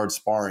ton of hard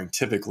sparring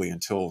typically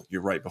until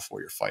you're right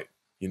before your fight,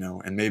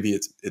 and maybe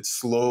it's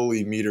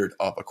slowly metered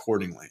up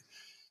accordingly.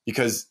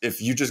 Because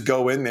if you just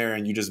go in there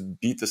and you just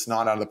beat the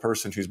snot out of the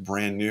person who's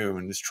brand new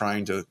and is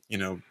trying to,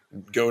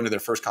 go into their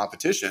first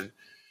competition,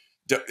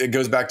 it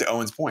goes back to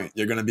Owen's point.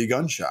 You're going to be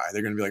gun shy.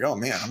 They're going to be like, oh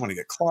man, I'm going to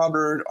get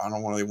clobbered. I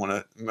don't want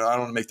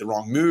to make the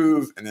wrong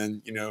move. And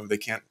then, they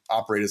can't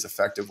operate as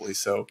effectively.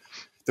 So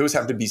those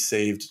have to be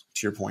saved,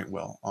 to your point,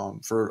 Will,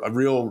 for a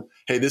real,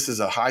 hey, this is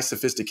a high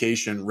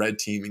sophistication red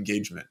team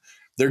engagement.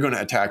 They're going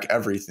to attack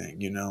everything,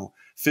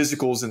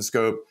 physicals in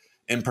scope,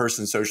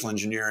 in-person social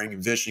engineering,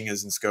 vishing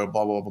is in scope,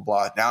 blah, blah, blah,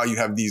 blah. Now you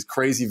have these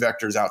crazy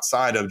vectors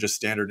outside of just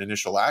standard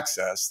initial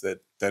access that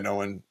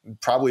Owen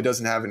probably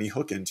doesn't have any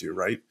hook into,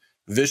 right?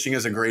 Vishing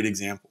is a great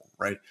example,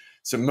 right?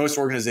 So most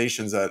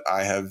organizations that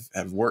I have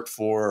worked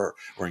for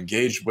or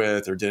engaged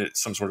with or did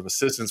some sort of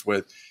assistance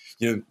with,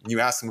 you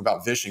ask them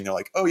about vishing, they're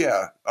like, oh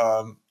yeah,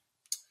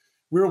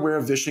 we're aware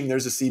of vishing.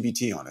 There's a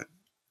CBT on it.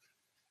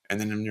 And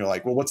then you're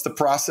like, well, what's the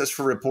process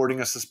for reporting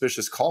a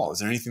suspicious call? Is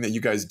there anything that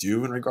you guys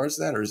do in regards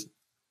to that? Or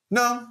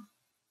no?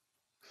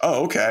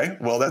 Oh, okay.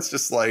 Well, that's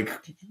just like,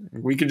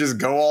 we could just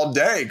go all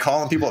day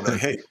calling people and be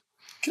like, hey,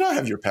 can I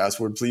have your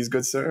password, please,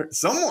 good sir?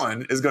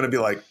 Someone is going to be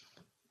like,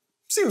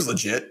 seems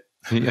legit.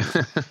 Yeah.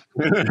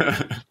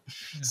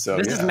 So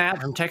this is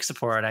Matt from tech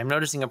support. I'm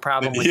noticing a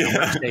problem with your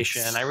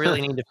workstation. I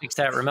really need to fix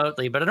that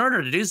remotely. But in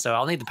order to do so,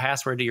 I'll need the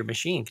password to your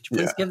machine. Could you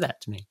please give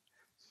that to me?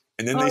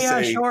 And then they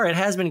say, sure. It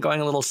has been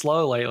going a little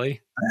slow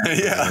lately.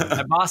 Yeah.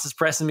 My boss is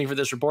pressing me for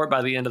this report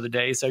by the end of the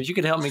day. So if you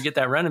could help me get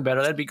that running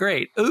better, that'd be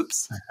great.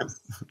 Oops.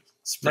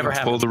 Never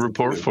happened. Pull the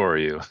report for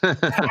you.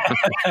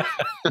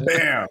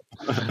 Bam.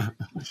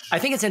 I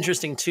think it's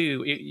interesting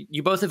too.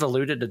 You both have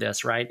alluded to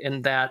this, right?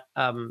 In that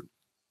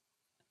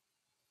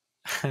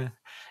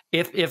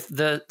if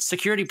the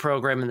security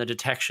program and the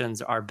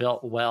detections are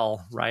built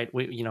well, right?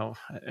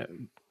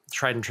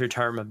 Tried and true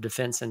term of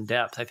defense in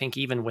depth. I think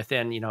even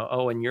within,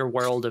 in your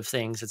world of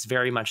things, it's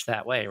very much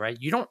that way, right?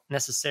 You don't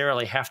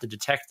necessarily have to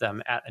detect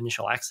them at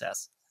initial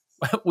access.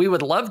 We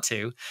would love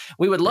to.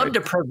 We would love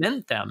to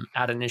prevent them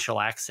at initial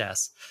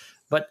access.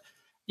 But,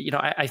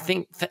 I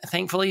think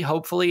thankfully,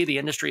 hopefully, the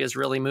industry is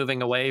really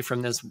moving away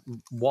from this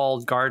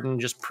walled garden,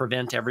 just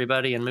prevent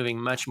everybody, and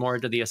moving much more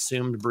to the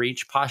assumed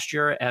breach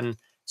posture. And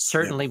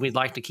certainly we'd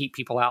like to keep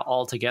people out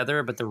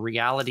altogether. But the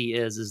reality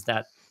is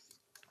that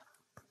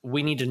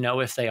we need to know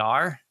if they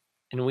are,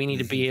 and we need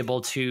to be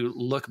able to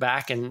look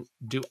back and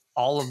do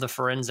all of the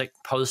forensic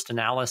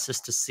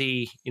post-analysis to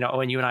see,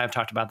 Owen, you and I have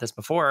talked about this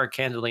before,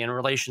 candidly, in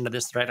relation to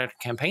this threat actor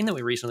campaign that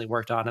we recently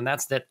worked on, and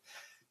that's that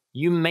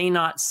you may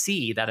not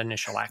see that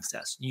initial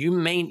access. You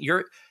may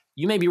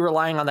be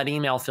relying on that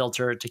email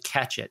filter to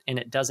catch it, and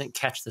it doesn't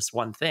catch this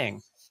one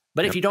thing.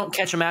 But if you don't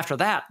catch them after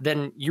that,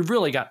 then you've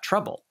really got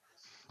trouble.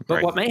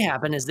 But what may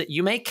happen is that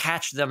you may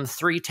catch them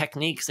 3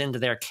 techniques into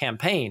their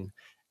campaign,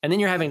 and then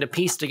you're having to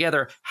piece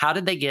together, how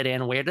did they get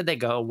in? Where did they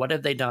go? What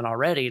have they done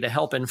already to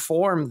help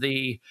inform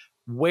the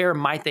where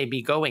might they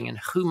be going and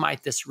who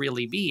might this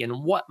really be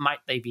and what might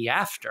they be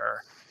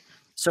after?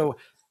 So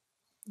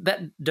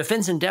that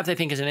defense in depth, I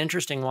think, is an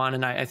interesting one.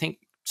 And I think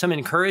some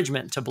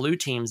encouragement to blue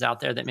teams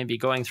out there that may be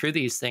going through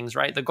these things,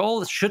 right? The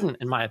goal shouldn't,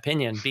 in my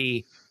opinion,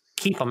 be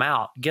keep them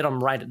out, get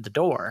them right at the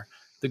door.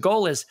 The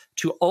goal is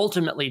to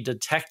ultimately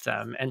detect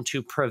them and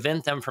to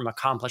prevent them from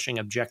accomplishing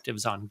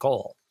objectives on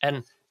goal.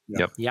 And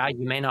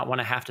you may not want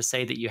to have to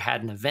say that you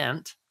had an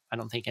event. I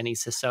don't think any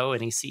CISO,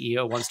 any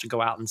CEO wants to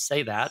go out and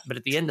say that. But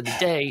at the end of the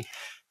day,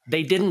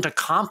 they didn't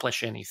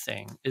accomplish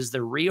anything is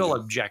the real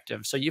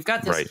objective. So you've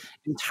got this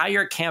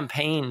entire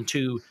campaign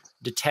to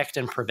detect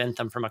and prevent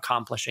them from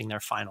accomplishing their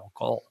final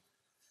goal.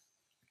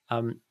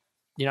 I'm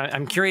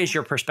curious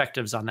your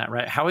perspectives on that,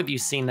 right? How have you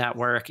seen that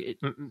work?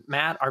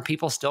 Matt, are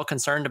people still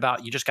concerned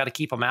about you just got to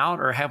keep them out,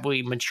 or have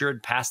we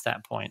matured past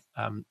that point?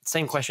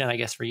 Same question, I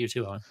guess, for you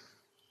too, Owen.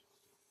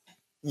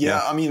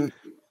 Yeah, I mean,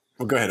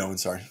 well, go ahead, Owen.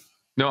 Sorry.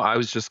 No, I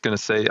was just going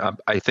to say,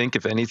 I think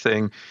if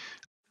anything,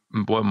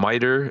 what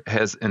MITRE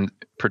has in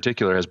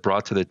particular has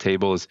brought to the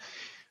table is,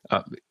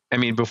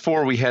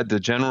 before we had the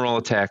general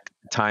attack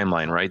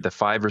timeline, right? The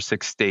 5 or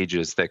 6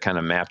 stages that kind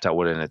of mapped out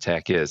what an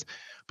attack is.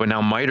 But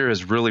now MITRE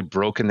has really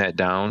broken that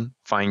down,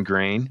 fine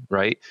grain,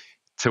 right?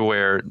 To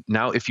where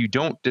now if you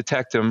don't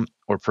detect them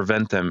or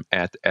prevent them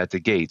at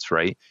the gates,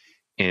 right?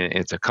 And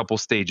it's a couple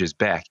stages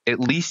back, at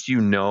least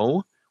you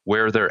know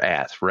where they're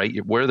at, right?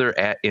 Where they're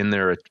at in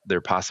their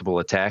possible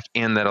attack,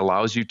 and that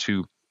allows you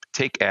to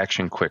take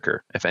action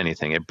quicker, if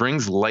anything. It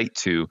brings light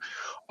to,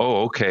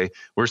 oh, okay,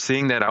 we're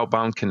seeing that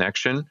outbound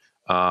connection,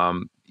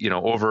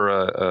 over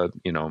a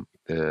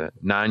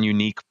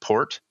non-unique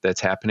port that's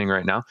happening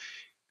right now.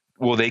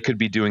 Well, they could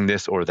be doing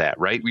this or that,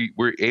 right?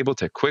 We're able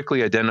to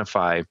quickly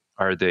identify,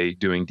 are they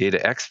doing data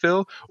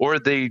exfil, or are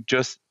they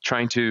just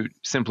trying to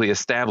simply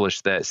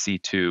establish that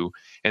C2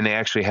 and they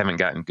actually haven't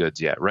gotten goods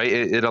yet, right?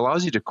 It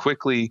allows you to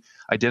quickly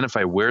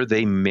identify where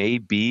they may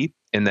be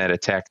in that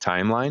attack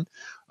timeline.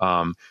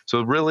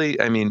 So really,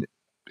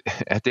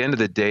 at the end of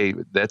the day,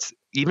 that's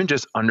even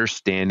just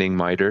understanding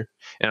MITRE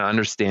and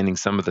understanding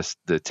some of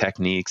the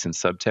techniques and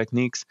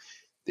sub-techniques.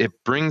 It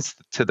brings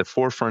to the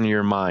forefront of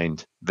your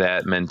mind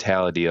that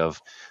mentality of,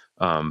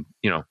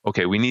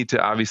 okay, we need to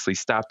obviously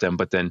stop them,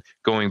 but then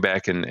going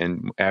back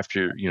and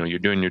after, you're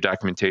doing your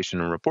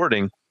documentation and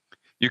reporting,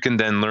 you can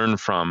then learn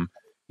from,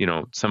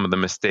 some of the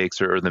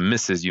mistakes or the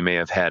misses you may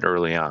have had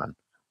early on.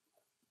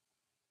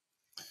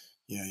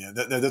 Yeah,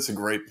 that's a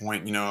great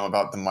point,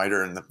 about the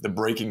MITRE and the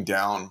breaking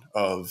down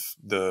of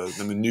the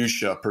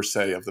minutia per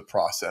se of the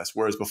process.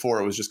 Whereas before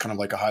it was just kind of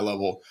like a high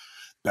level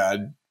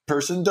bad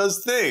person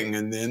does thing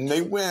and then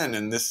they win.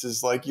 And this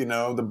is like,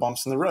 the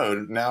bumps in the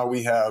road. Now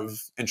we have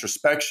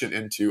introspection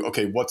into,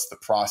 okay, what's the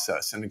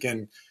process? And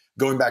again,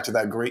 going back to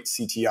that great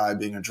CTI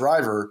being a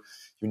driver,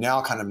 you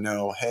now kind of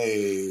know,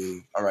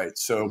 hey, all right,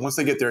 so once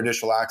they get their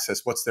initial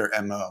access, what's their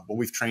MO? Well,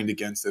 we've trained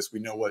against this. We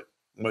know what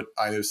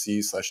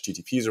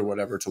IOC/TTPs or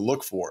whatever to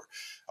look for.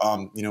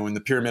 In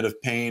the pyramid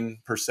of pain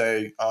per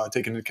se,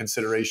 taking into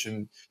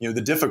consideration, the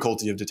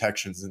difficulty of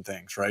detections and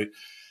things, right?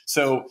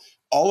 So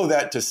all of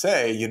that to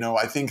say,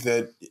 I think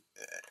that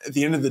at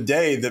the end of the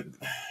day, that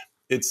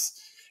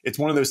it's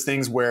one of those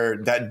things where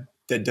that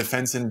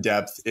defense in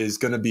depth is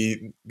going to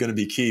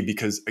be key,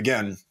 because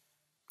again,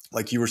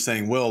 like you were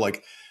saying, Will,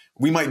 like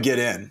we might get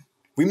in,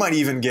 we might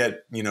even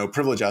get,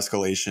 privilege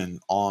escalation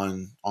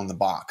on the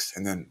box,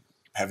 and then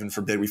heaven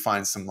forbid we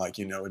find some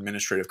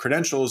administrative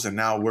credentials, and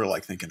now we're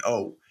like thinking,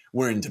 oh,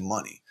 we're into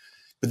money.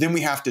 But then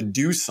we have to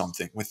do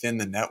something within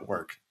the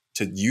network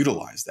to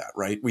utilize that,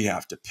 right? We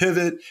have to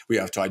pivot. We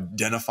have to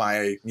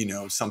identify,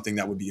 something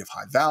that would be of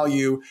high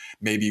value.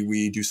 Maybe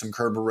we do some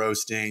Kerber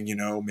roasting,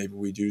 maybe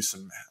we do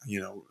some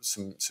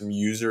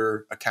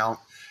user account,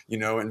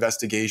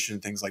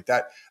 investigation, things like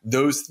that.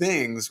 Those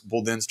things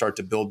will then start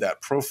to build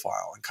that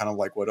profile, and kind of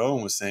like what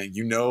Owen was saying,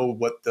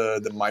 what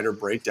the MITRE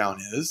breakdown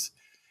is.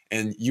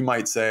 And you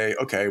might say,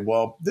 okay,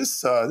 well,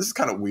 this is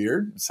kind of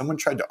weird. Someone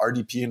tried to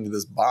RDP into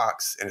this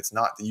box, and it's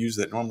not the user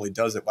that normally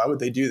does it. Why would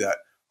they do that?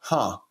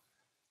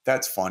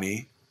 That's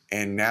funny.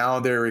 And now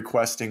they're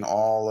requesting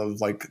all of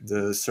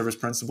the service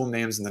principal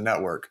names in the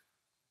network.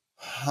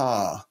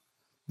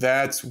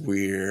 That's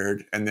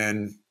weird. And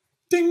then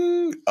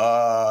ding,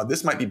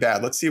 this might be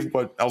bad. Let's see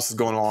what else is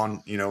going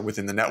on,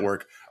 within the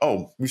network.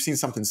 Oh, we've seen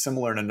something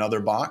similar in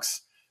another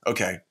box.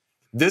 Okay,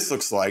 this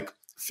looks like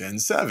Fin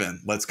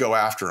 7. Let's go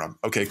after them.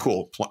 Okay,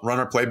 cool. Run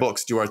our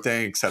playbooks, do our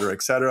thing, et cetera,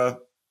 et cetera.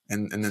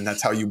 And then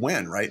that's how you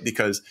win, right?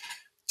 Because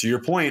to your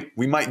point,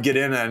 we might get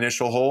in an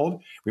initial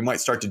hold. We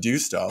might start to do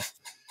stuff,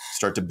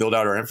 start to build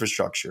out our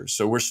infrastructure.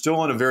 So we're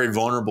still in a very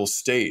vulnerable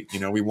state.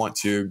 We want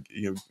to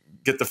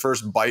get the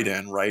first bite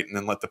in, right? And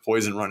then let the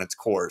poison run its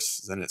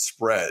course. Then it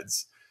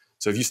spreads.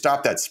 So if you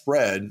stop that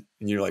spread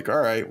and you're like, all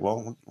right,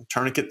 well, we'll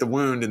tourniquet the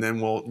wound, and then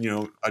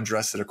we'll,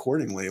 address it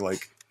accordingly.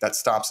 Like that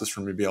stops us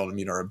from being able to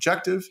meet our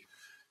objective,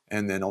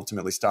 and then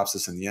ultimately stops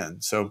us in the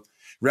end. So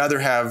rather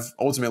have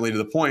ultimately, to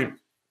the point,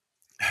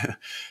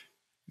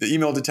 the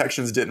email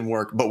detections didn't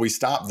work, but we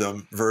stopped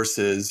them,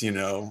 versus,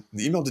 the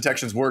email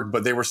detections worked,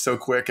 but they were so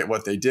quick at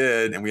what they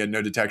did, and we had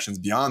no detections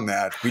beyond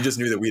that. We just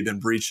knew that we had been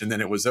breached, and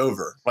then it was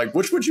over. Like,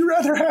 which would you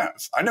rather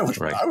have? I know which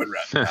one I would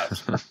rather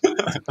have.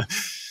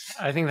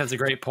 I think that's a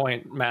great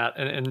point, Matt,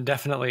 and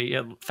definitely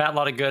fat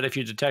lot of good if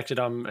you detected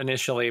them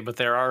initially, but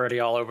they're already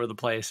all over the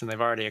place, and they've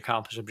already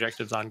accomplished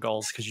objectives on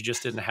goals because you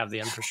just didn't have the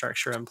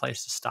infrastructure in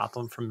place to stop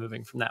them from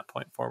moving from that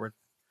point forward.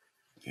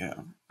 Yeah.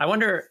 I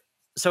wonder,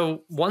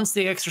 so once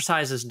the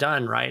exercise is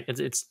done, right,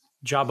 it's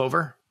job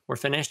over. We're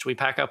finished. We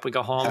pack up, we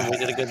go home, we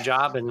did a good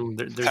job, and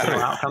there's no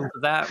outcomes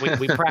of that.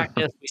 We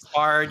practiced, we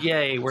sparred,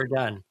 yay, we're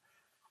done.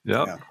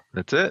 Yep, yeah.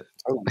 That's it.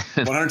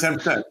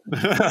 110%.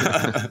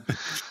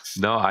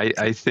 No,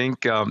 I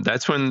think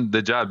that's when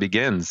the job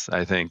begins.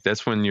 I think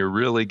that's when you're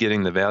really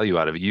getting the value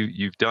out of it.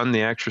 You've done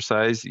the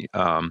exercise.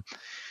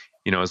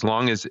 As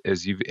long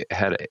as you've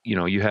had,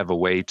 you have a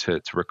way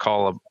to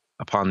recall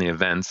upon the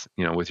events,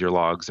 with your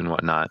logs and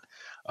whatnot.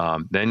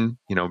 Then,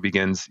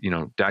 begins,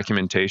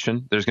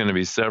 documentation. There's going to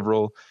be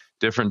several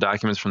different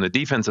documents from the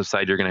defensive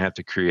side you're going to have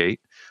to create.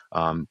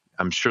 I'm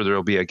sure there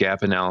will be a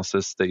gap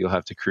analysis that you'll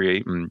have to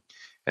create,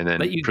 and then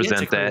but you present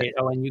get to that. Create,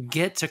 and you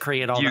get to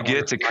create all. You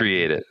get to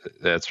create it.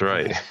 That's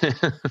right.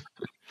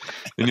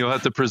 And you'll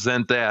have to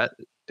present that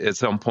at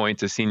some point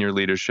to senior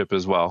leadership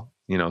as well,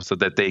 so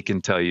that they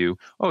can tell you,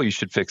 oh, you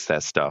should fix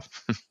that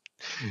stuff.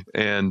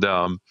 And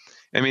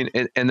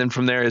and then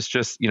from there, it's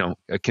just,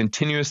 a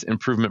continuous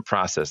improvement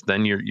process.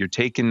 Then you're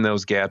taking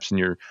those gaps and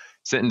you're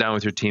sitting down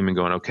with your team and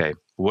going, okay,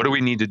 what do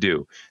we need to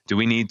do? Do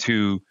we need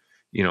to,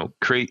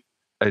 create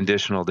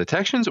additional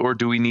detections, or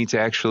do we need to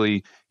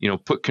actually,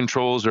 put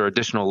controls or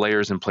additional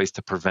layers in place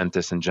to prevent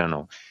this in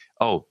general?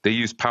 Oh, they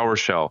use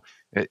PowerShell.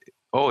 It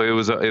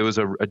was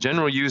a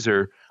general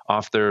user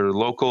off their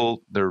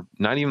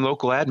not even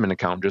local admin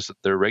account, just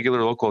their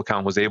regular local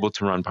account was able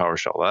to run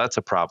PowerShell. Well, that's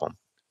a problem.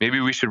 Maybe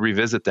we should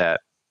revisit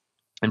that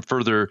and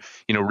further,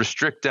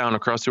 restrict down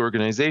across the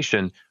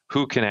organization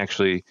who can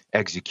actually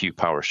execute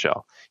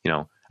PowerShell.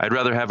 I'd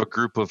rather have a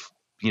group of,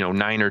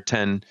 9 or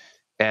 10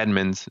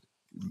 admins,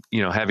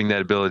 having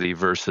that ability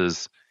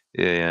versus,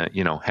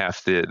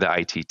 half the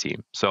IT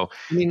team. So,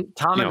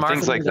 Tom and Mark,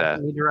 things like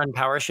that. Need to run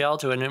PowerShell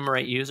to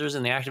enumerate users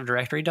in the Active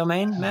Directory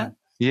domain, Matt?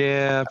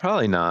 Yeah,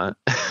 probably not.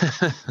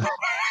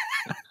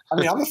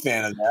 I'm a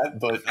fan of that,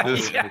 but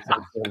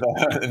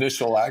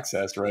initial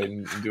access, right,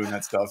 and doing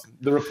that stuff.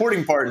 The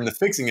reporting part and the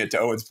fixing it, to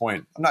Owen's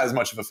point, I'm not as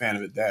much of a fan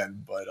of it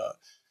then, but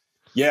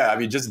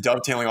just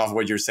dovetailing off of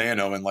what you're saying,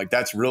 Owen,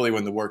 that's really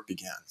when the work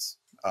begins.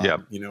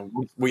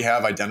 We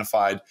have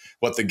identified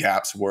what the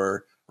gaps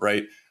were,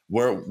 right?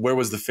 Where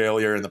was the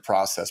failure in the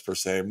process per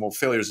se? Well,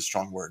 failure is a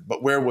strong word,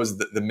 but where was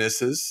the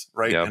misses,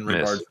 right, in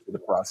regards to the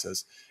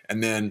process?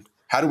 And then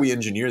how do we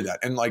engineer that?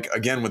 And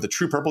again, with the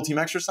true purple team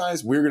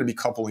exercise, we're going to be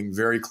coupling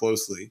very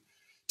closely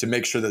to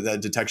make sure that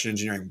that detection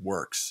engineering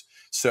works.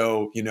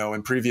 So,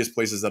 in previous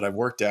places that I've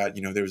worked at,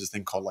 there was this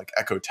thing called like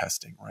echo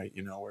testing, right?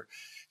 Where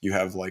you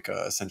have like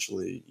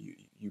essentially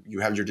you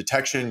have your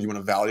detection, you want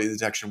to validate the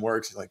detection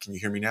works. You're like, can you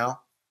hear me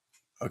now?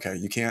 Okay,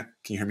 you can't.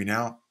 Can you hear me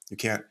now? You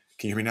can't.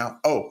 Can you hear me now?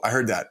 Oh, I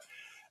heard that.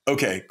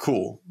 Okay,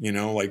 cool.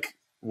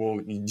 Well,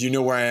 do you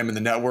know where I am in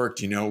the network?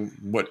 Do you know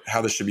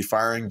how this should be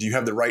firing? Do you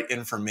have the right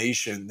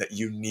information that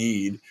you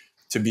need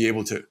to be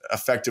able to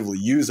effectively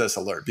use this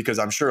alert? Because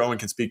I'm sure Owen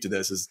can speak to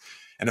this. Is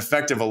an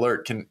effective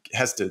alert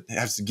has to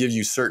give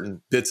you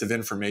certain bits of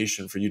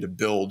information for you to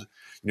build,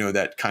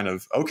 that kind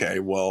of, okay,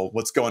 well,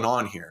 what's going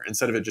on here?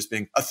 Instead of it just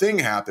being a thing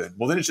happened,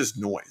 well, then it's just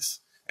noise.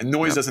 And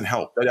noise doesn't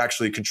help. That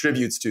actually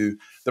contributes to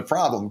the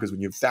problem, because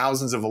when you have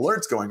thousands of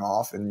alerts going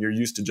off and you're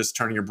used to just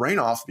turning your brain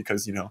off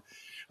because,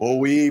 well,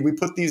 we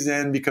put these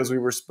in because we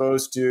were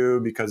supposed to,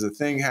 because a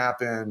thing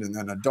happened and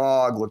then a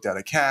dog looked at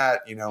a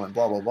cat, and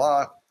blah, blah,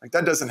 blah. Like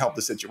that doesn't help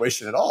the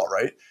situation at all,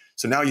 right?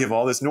 So now you have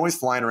all this noise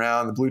flying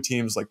around. The blue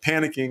team's like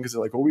panicking because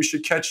they're like, well, we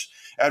should catch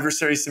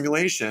adversary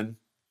simulation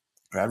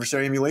or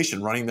adversary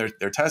emulation running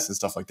their tests and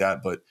stuff like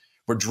that. But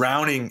we're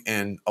drowning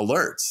in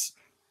alerts.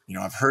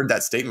 I've heard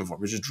that statement before.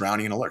 We're just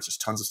drowning in alerts. There's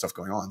tons of stuff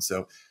going on.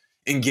 So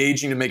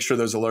engaging to make sure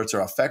those alerts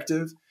are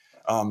effective.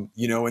 And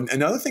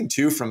another thing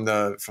too from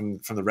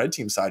the red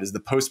team side is the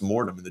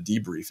post-mortem and the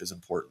debrief is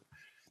important.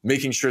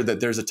 Making sure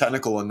that there's a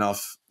technical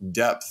enough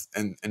depth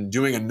and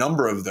doing a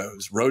number of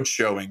those, road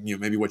showing,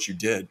 maybe what you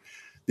did.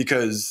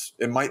 Because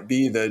it might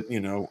be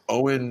that,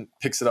 Owen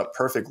picks it up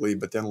perfectly,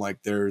 but then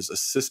like there's a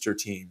sister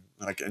team,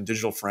 like in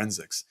digital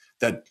forensics,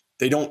 that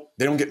they don't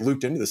get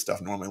looped into this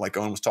stuff normally, like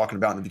Owen was talking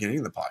about in the beginning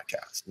of the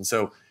podcast. And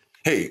so,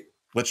 hey,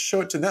 let's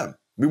show it to them.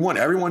 We want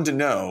everyone to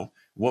know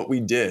what we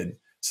did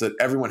so that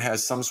everyone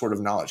has some sort of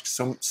knowledge.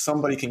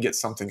 Somebody can get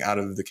something out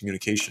of the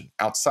communication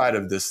outside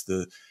of this,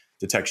 the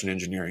detection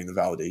engineering, the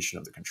validation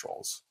of the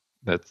controls.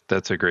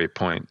 That's a great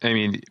point. I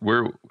mean,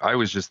 I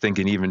was just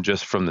thinking even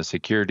just from the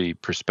security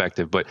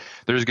perspective, but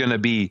there's going to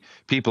be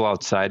people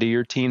outside of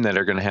your team that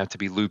are going to have to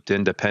be looped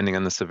in depending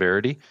on the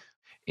severity.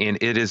 And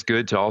it is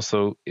good to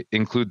also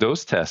include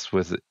those tests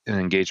with an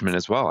engagement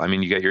as well. I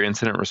mean, you got your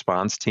incident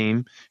response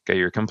team, got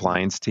your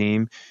compliance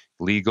team,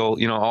 legal,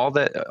 all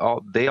that,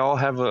 they all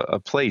have a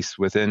place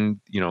within,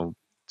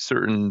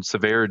 certain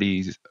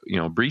severities,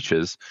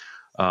 breaches.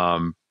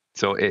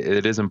 So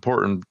it is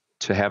important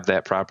to have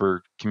that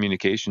proper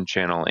communication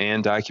channel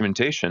and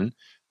documentation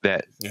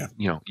that,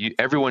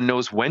 everyone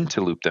knows when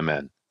to loop them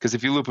in. Because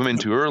if you loop them in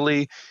too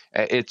early,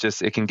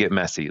 it can get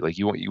messy. Like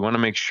you want to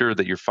make sure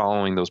that you're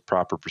following those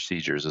proper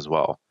procedures as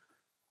well.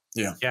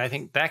 Yeah, I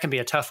think that can be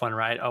a tough one,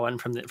 right, Owen?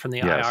 From the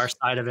IR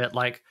side of it,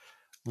 like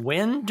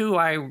when do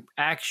I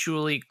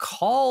actually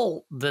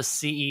call the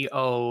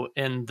CEO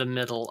in the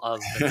middle of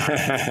the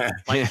night?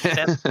 Like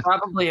that's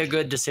probably a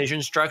good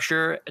decision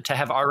structure to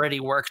have already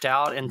worked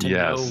out and to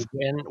know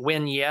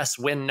when yes,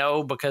 when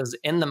no, because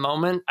in the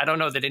moment, I don't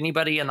know that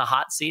anybody in the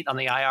hot seat on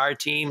the IR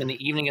team in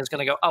the evening is going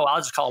to go, oh, I'll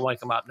just call and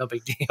wake them up. No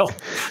big deal.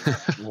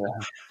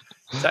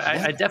 So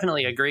I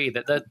definitely agree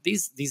that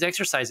these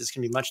exercises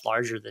can be much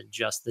larger than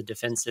just the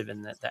defensive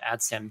and the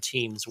AdSem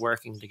teams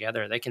working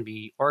together. They can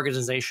be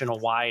organizational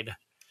wide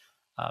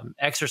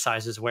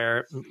exercises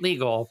where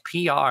legal,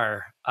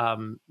 PR,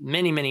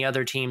 many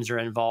other teams are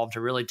involved to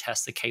really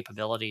test the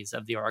capabilities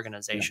of the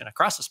organization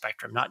across the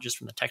spectrum, not just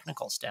from the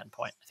technical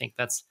standpoint. I think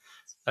that's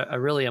a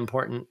really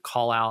important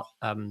call out,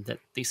 that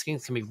these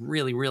things can be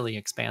really, really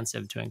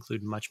expansive to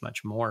include much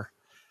more.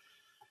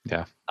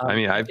 Yeah. I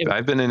mean,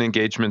 I've been in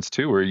engagements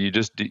too, where you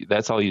just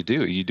that's all you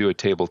do. You do a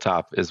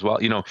tabletop as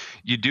well. You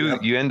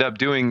end up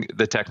doing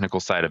the technical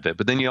side of it,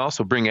 but then you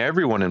also bring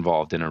everyone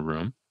involved in a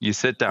room. You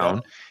sit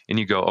down and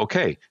you go,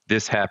 okay,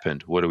 this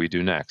happened. What do we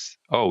do next?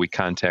 Oh, we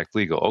contact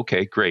legal.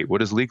 Okay, great. What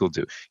does legal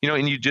do?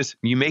 And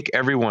you make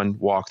everyone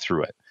walk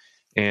through it.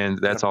 And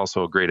that's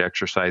also a great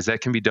exercise that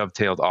can be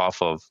dovetailed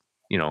off of,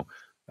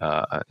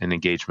 an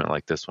engagement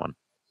like this one.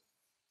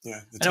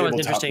 Yeah, I know it's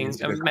interesting.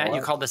 Matt, you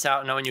called this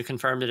out, and Owen, you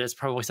confirmed it. It's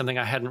probably something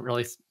I hadn't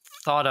really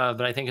thought of,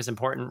 but I think it's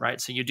important, right?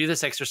 So you do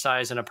this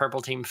exercise in a purple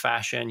team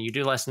fashion. You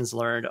do lessons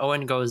learned.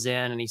 Owen goes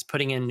in and he's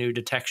putting in new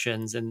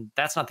detections, and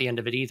that's not the end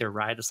of it either,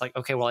 right? It's like,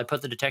 okay, well, I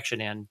put the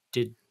detection in.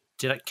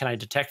 Can I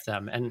detect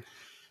them? And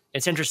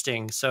it's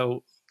interesting.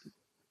 So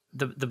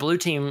the blue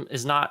team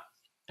is not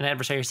an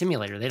adversary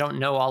simulator. They don't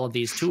know all of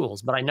these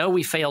tools, but I know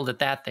we failed at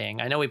that thing.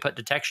 I know we put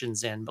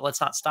detections in, but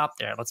let's not stop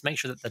there. Let's make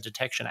sure that the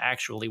detection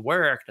actually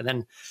worked. And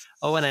then,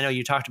 Owen, I know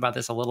you talked about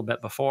this a little bit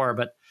before,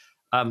 but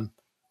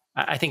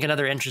I think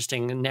another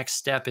interesting next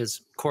step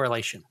is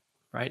correlation,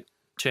 right?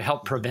 To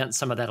help prevent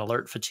some of that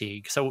alert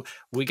fatigue. So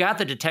we got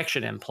the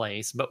detection in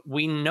place, but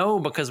we know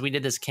because we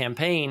did this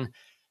campaign,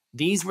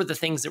 these were the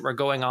things that were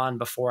going on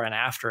before and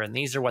after, and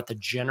these are what the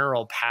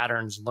general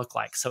patterns look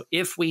like. So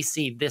if we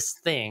see this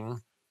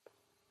thing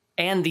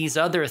and these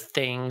other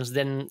things,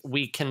 then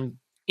we can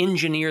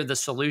engineer the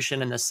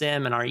solution in the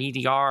SIEM and our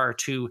EDR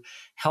to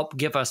help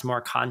give us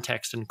more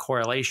context and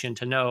correlation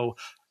to know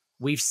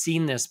we've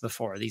seen this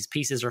before. These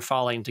pieces are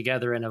falling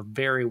together in a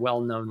very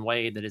well-known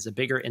way that is a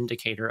bigger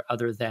indicator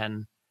other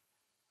than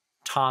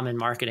Tom in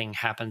marketing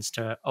happens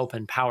to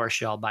open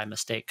PowerShell by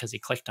mistake because he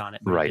clicked on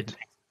it, but Right.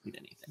 he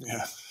didn't execute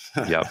anything.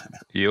 Yeah.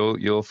 Yep.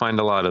 You'll find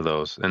a lot of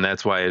those. And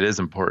that's why it is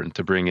important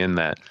to bring in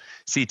that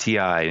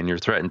CTI and your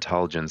threat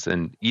intelligence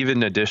and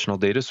even additional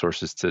data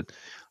sources to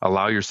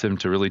allow your SIM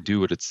to really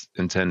do what it's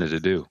intended to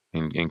do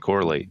and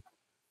correlate.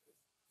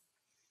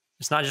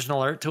 It's not just an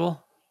alert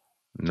tool?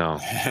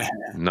 No.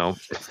 No.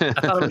 I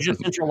thought it was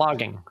just central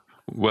logging.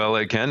 Well,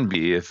 it can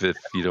be if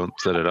you don't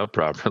set it up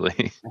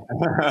properly.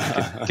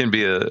 It can be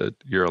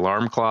your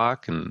alarm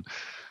clock and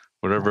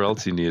whatever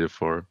else you need it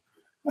for.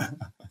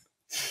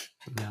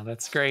 No,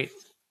 that's great.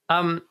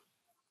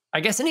 I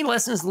guess any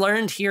lessons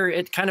learned here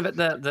at kind of at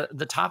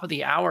the top of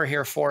the hour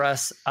here for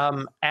us,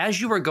 as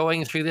you were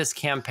going through this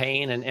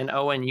campaign, and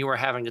Owen, you were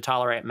having to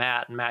tolerate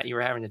Matt, and Matt, you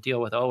were having to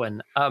deal with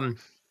Owen.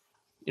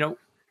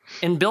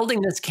 In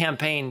building this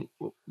campaign,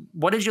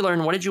 what did you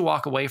learn? What did you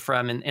walk away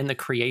from in the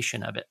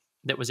creation of it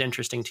that was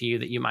interesting to you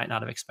that you might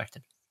not have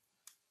expected?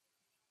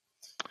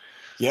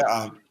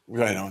 Yeah.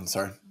 Go ahead, Owen.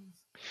 Sorry.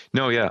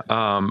 No, yeah.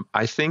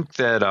 I think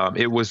that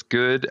it was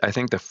good. I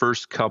think the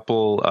first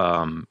couple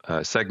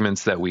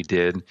segments that we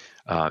did,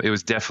 it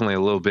was definitely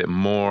a little bit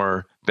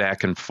more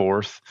back and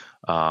forth.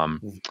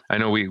 I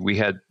know we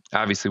had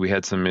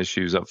some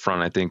issues up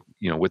front, I think,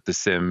 with the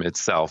SIM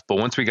itself. But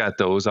once we got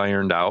those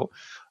ironed out,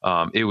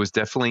 it was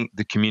definitely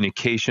the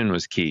communication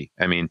was key.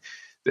 I mean,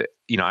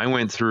 I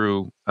went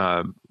through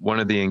one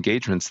of the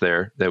engagements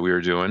there that we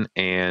were doing,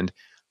 and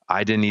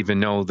I didn't even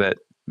know that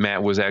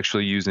Matt was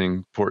actually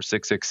using port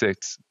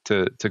 666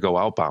 to go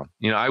outbound.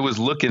 I was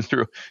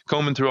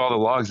combing through all the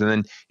logs, and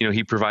then,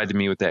 he provided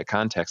me with that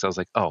context. I was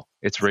like, oh,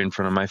 it's right in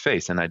front of my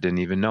face, and I didn't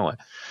even know it.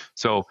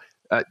 So,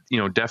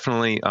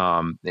 definitely.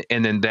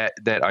 And then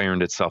that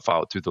ironed itself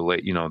out through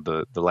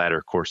the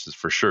latter courses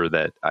for sure.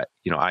 That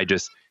I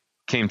just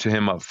came to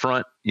him up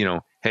front.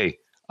 Hey,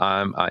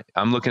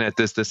 I'm looking at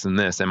this, and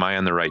this. Am I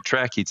on the right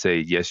track? He'd say,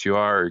 yes, you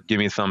are. Or give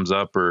me a thumbs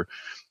up or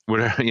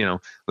whatever,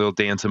 little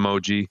dance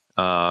emoji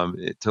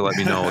to let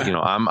me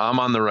know, I'm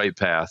on the right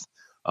path.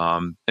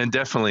 And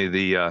definitely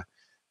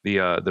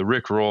the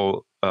Rick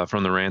roll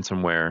from the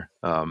ransomware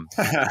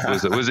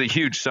was a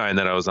huge sign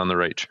that I was on the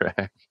right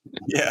track.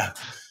 Yeah.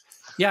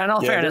 Yeah, in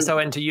all fairness,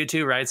 Owen, to you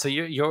too, right? So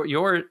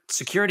your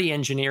security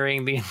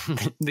engineering,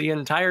 the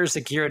entire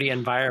security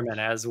environment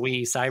as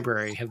we,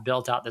 Cybrary, have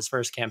built out this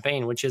first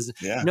campaign, which is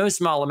no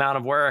small amount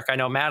of work. I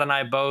know Matt and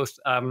I both,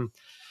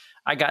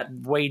 I got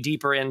way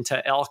deeper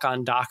into Elk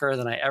on Docker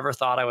than I ever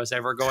thought I was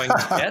ever going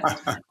to get.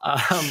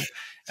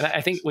 And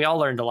I think we all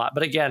learned a lot.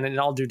 But again, in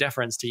all due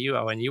deference to you,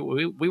 Owen,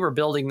 we were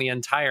building the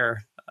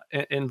entire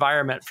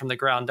environment from the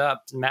ground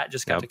up. Matt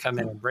just got to come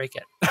in and break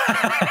it.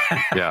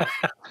 Yeah.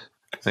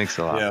 Thanks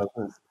a lot. Yeah.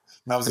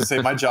 I was gonna say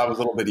my job was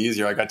a little bit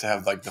easier. I got to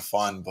have the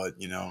fun, but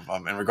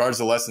in regards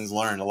to lessons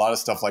learned, a lot of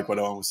stuff like what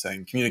Owen was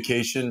saying,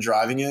 communication,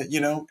 driving it,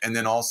 and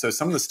then also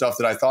some of the stuff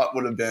that I thought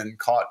would have been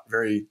caught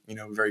very,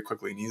 very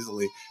quickly and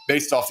easily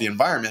based off the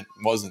environment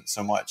wasn't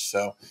so much.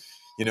 So,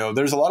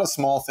 there's a lot of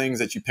small things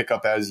that you pick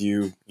up as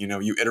you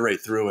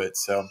iterate through it.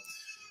 So,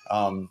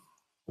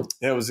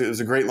 it was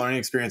a great learning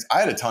experience. I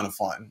had a ton of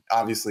fun,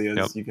 obviously,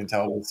 as you can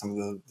tell with some of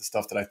the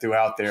stuff that I threw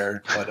out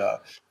there,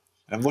 but,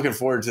 I'm looking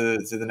forward to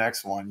the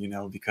next one,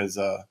 because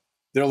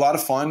they're a lot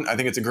of fun. I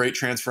think it's a great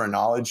transfer of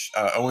knowledge.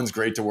 Owen's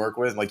great to work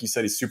with. Like you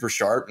said, he's super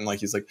sharp. And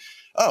he's like,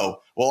 oh,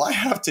 well, I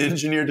have to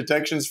engineer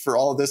detections for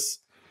all of this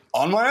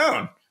on my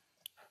own.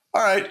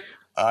 All right.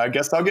 I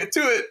guess I'll get to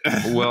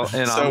it. Well,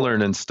 and I'm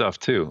learning stuff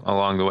too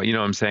along the way. You know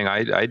what I'm saying?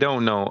 I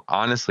don't know.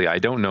 Honestly, I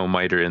don't know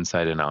MITRE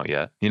inside and out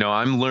yet.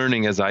 I'm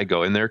learning as I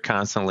go, and they're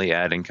constantly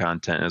adding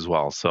content as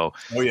well. So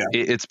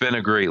it's been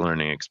a great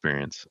learning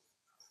experience.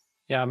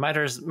 Yeah,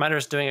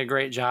 MITRE's doing a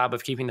great job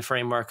of keeping the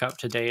framework up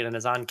to date and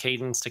is on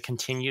cadence to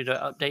continue to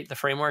update the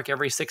framework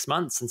every 6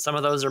 months. And some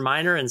of those are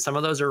minor and some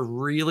of those are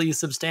really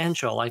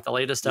substantial. Like the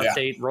latest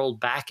update rolled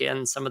back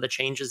in some of the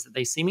changes that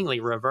they seemingly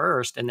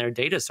reversed in their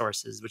data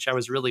sources, which I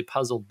was really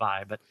puzzled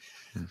by. But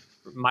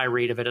my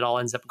read of it all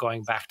ends up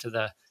going back to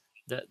the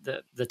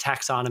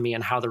taxonomy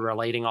and how they're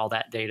relating all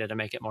that data to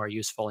make it more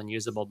useful and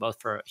usable,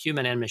 both for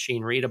human and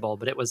machine readable.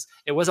 But it was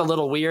a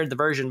little weird, the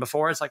version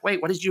before. It's like,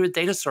 wait, what did you do with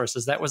data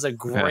sources? That was a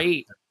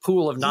great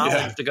pool of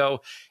knowledge to go,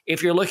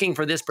 if you're looking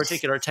for this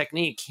particular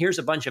technique, here's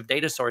a bunch of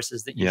data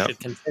sources that you should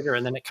consider.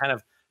 And then it kind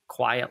of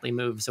quietly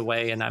moves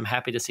away. And I'm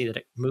happy to see that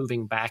it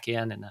moving back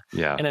in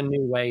a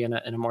new way, in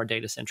a more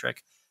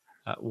data-centric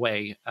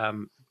way.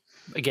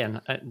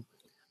 Again,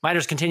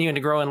 MITRE's continuing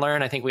to grow and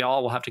learn. I think we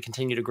all will have to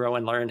continue to grow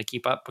and learn to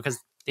keep up, because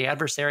the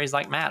adversaries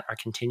like Matt are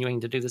continuing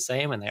to do the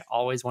same, and they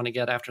always want to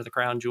get after the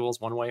crown jewels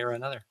one way or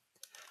another.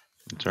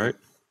 That's right.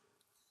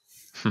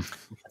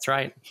 That's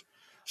right.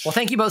 Well,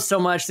 thank you both so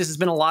much. This has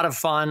been a lot of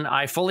fun.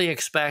 I fully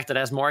expect that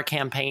as more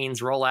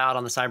campaigns roll out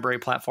on the Cybrary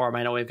platform,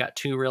 I know we've got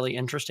 2 really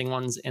interesting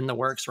ones in the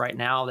works right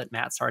now that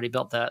Matt's already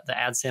built the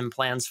AdSIM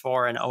plans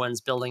for, and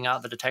Owen's building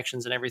out the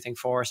detections and everything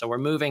for. So we're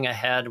moving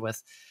ahead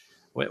with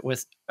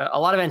a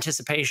lot of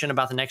anticipation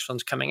about the next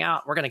ones coming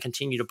out. We're going to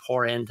continue to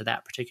pour into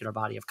that particular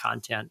body of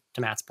content,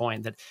 to Matt's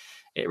point, that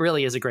it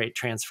really is a great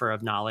transfer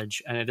of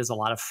knowledge, and it is a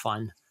lot of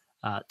fun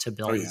to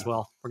build as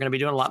well. We're going to be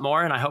doing a lot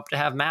more, and I hope to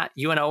have Matt,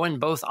 you and Owen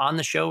both on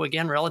the show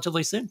again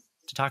relatively soon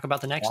to talk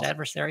about the next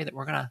adversary that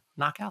we're going to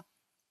knock out.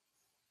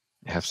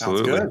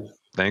 Absolutely.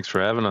 Thanks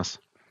for having us.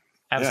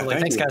 Absolutely.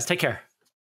 Thanks, guys. Take care.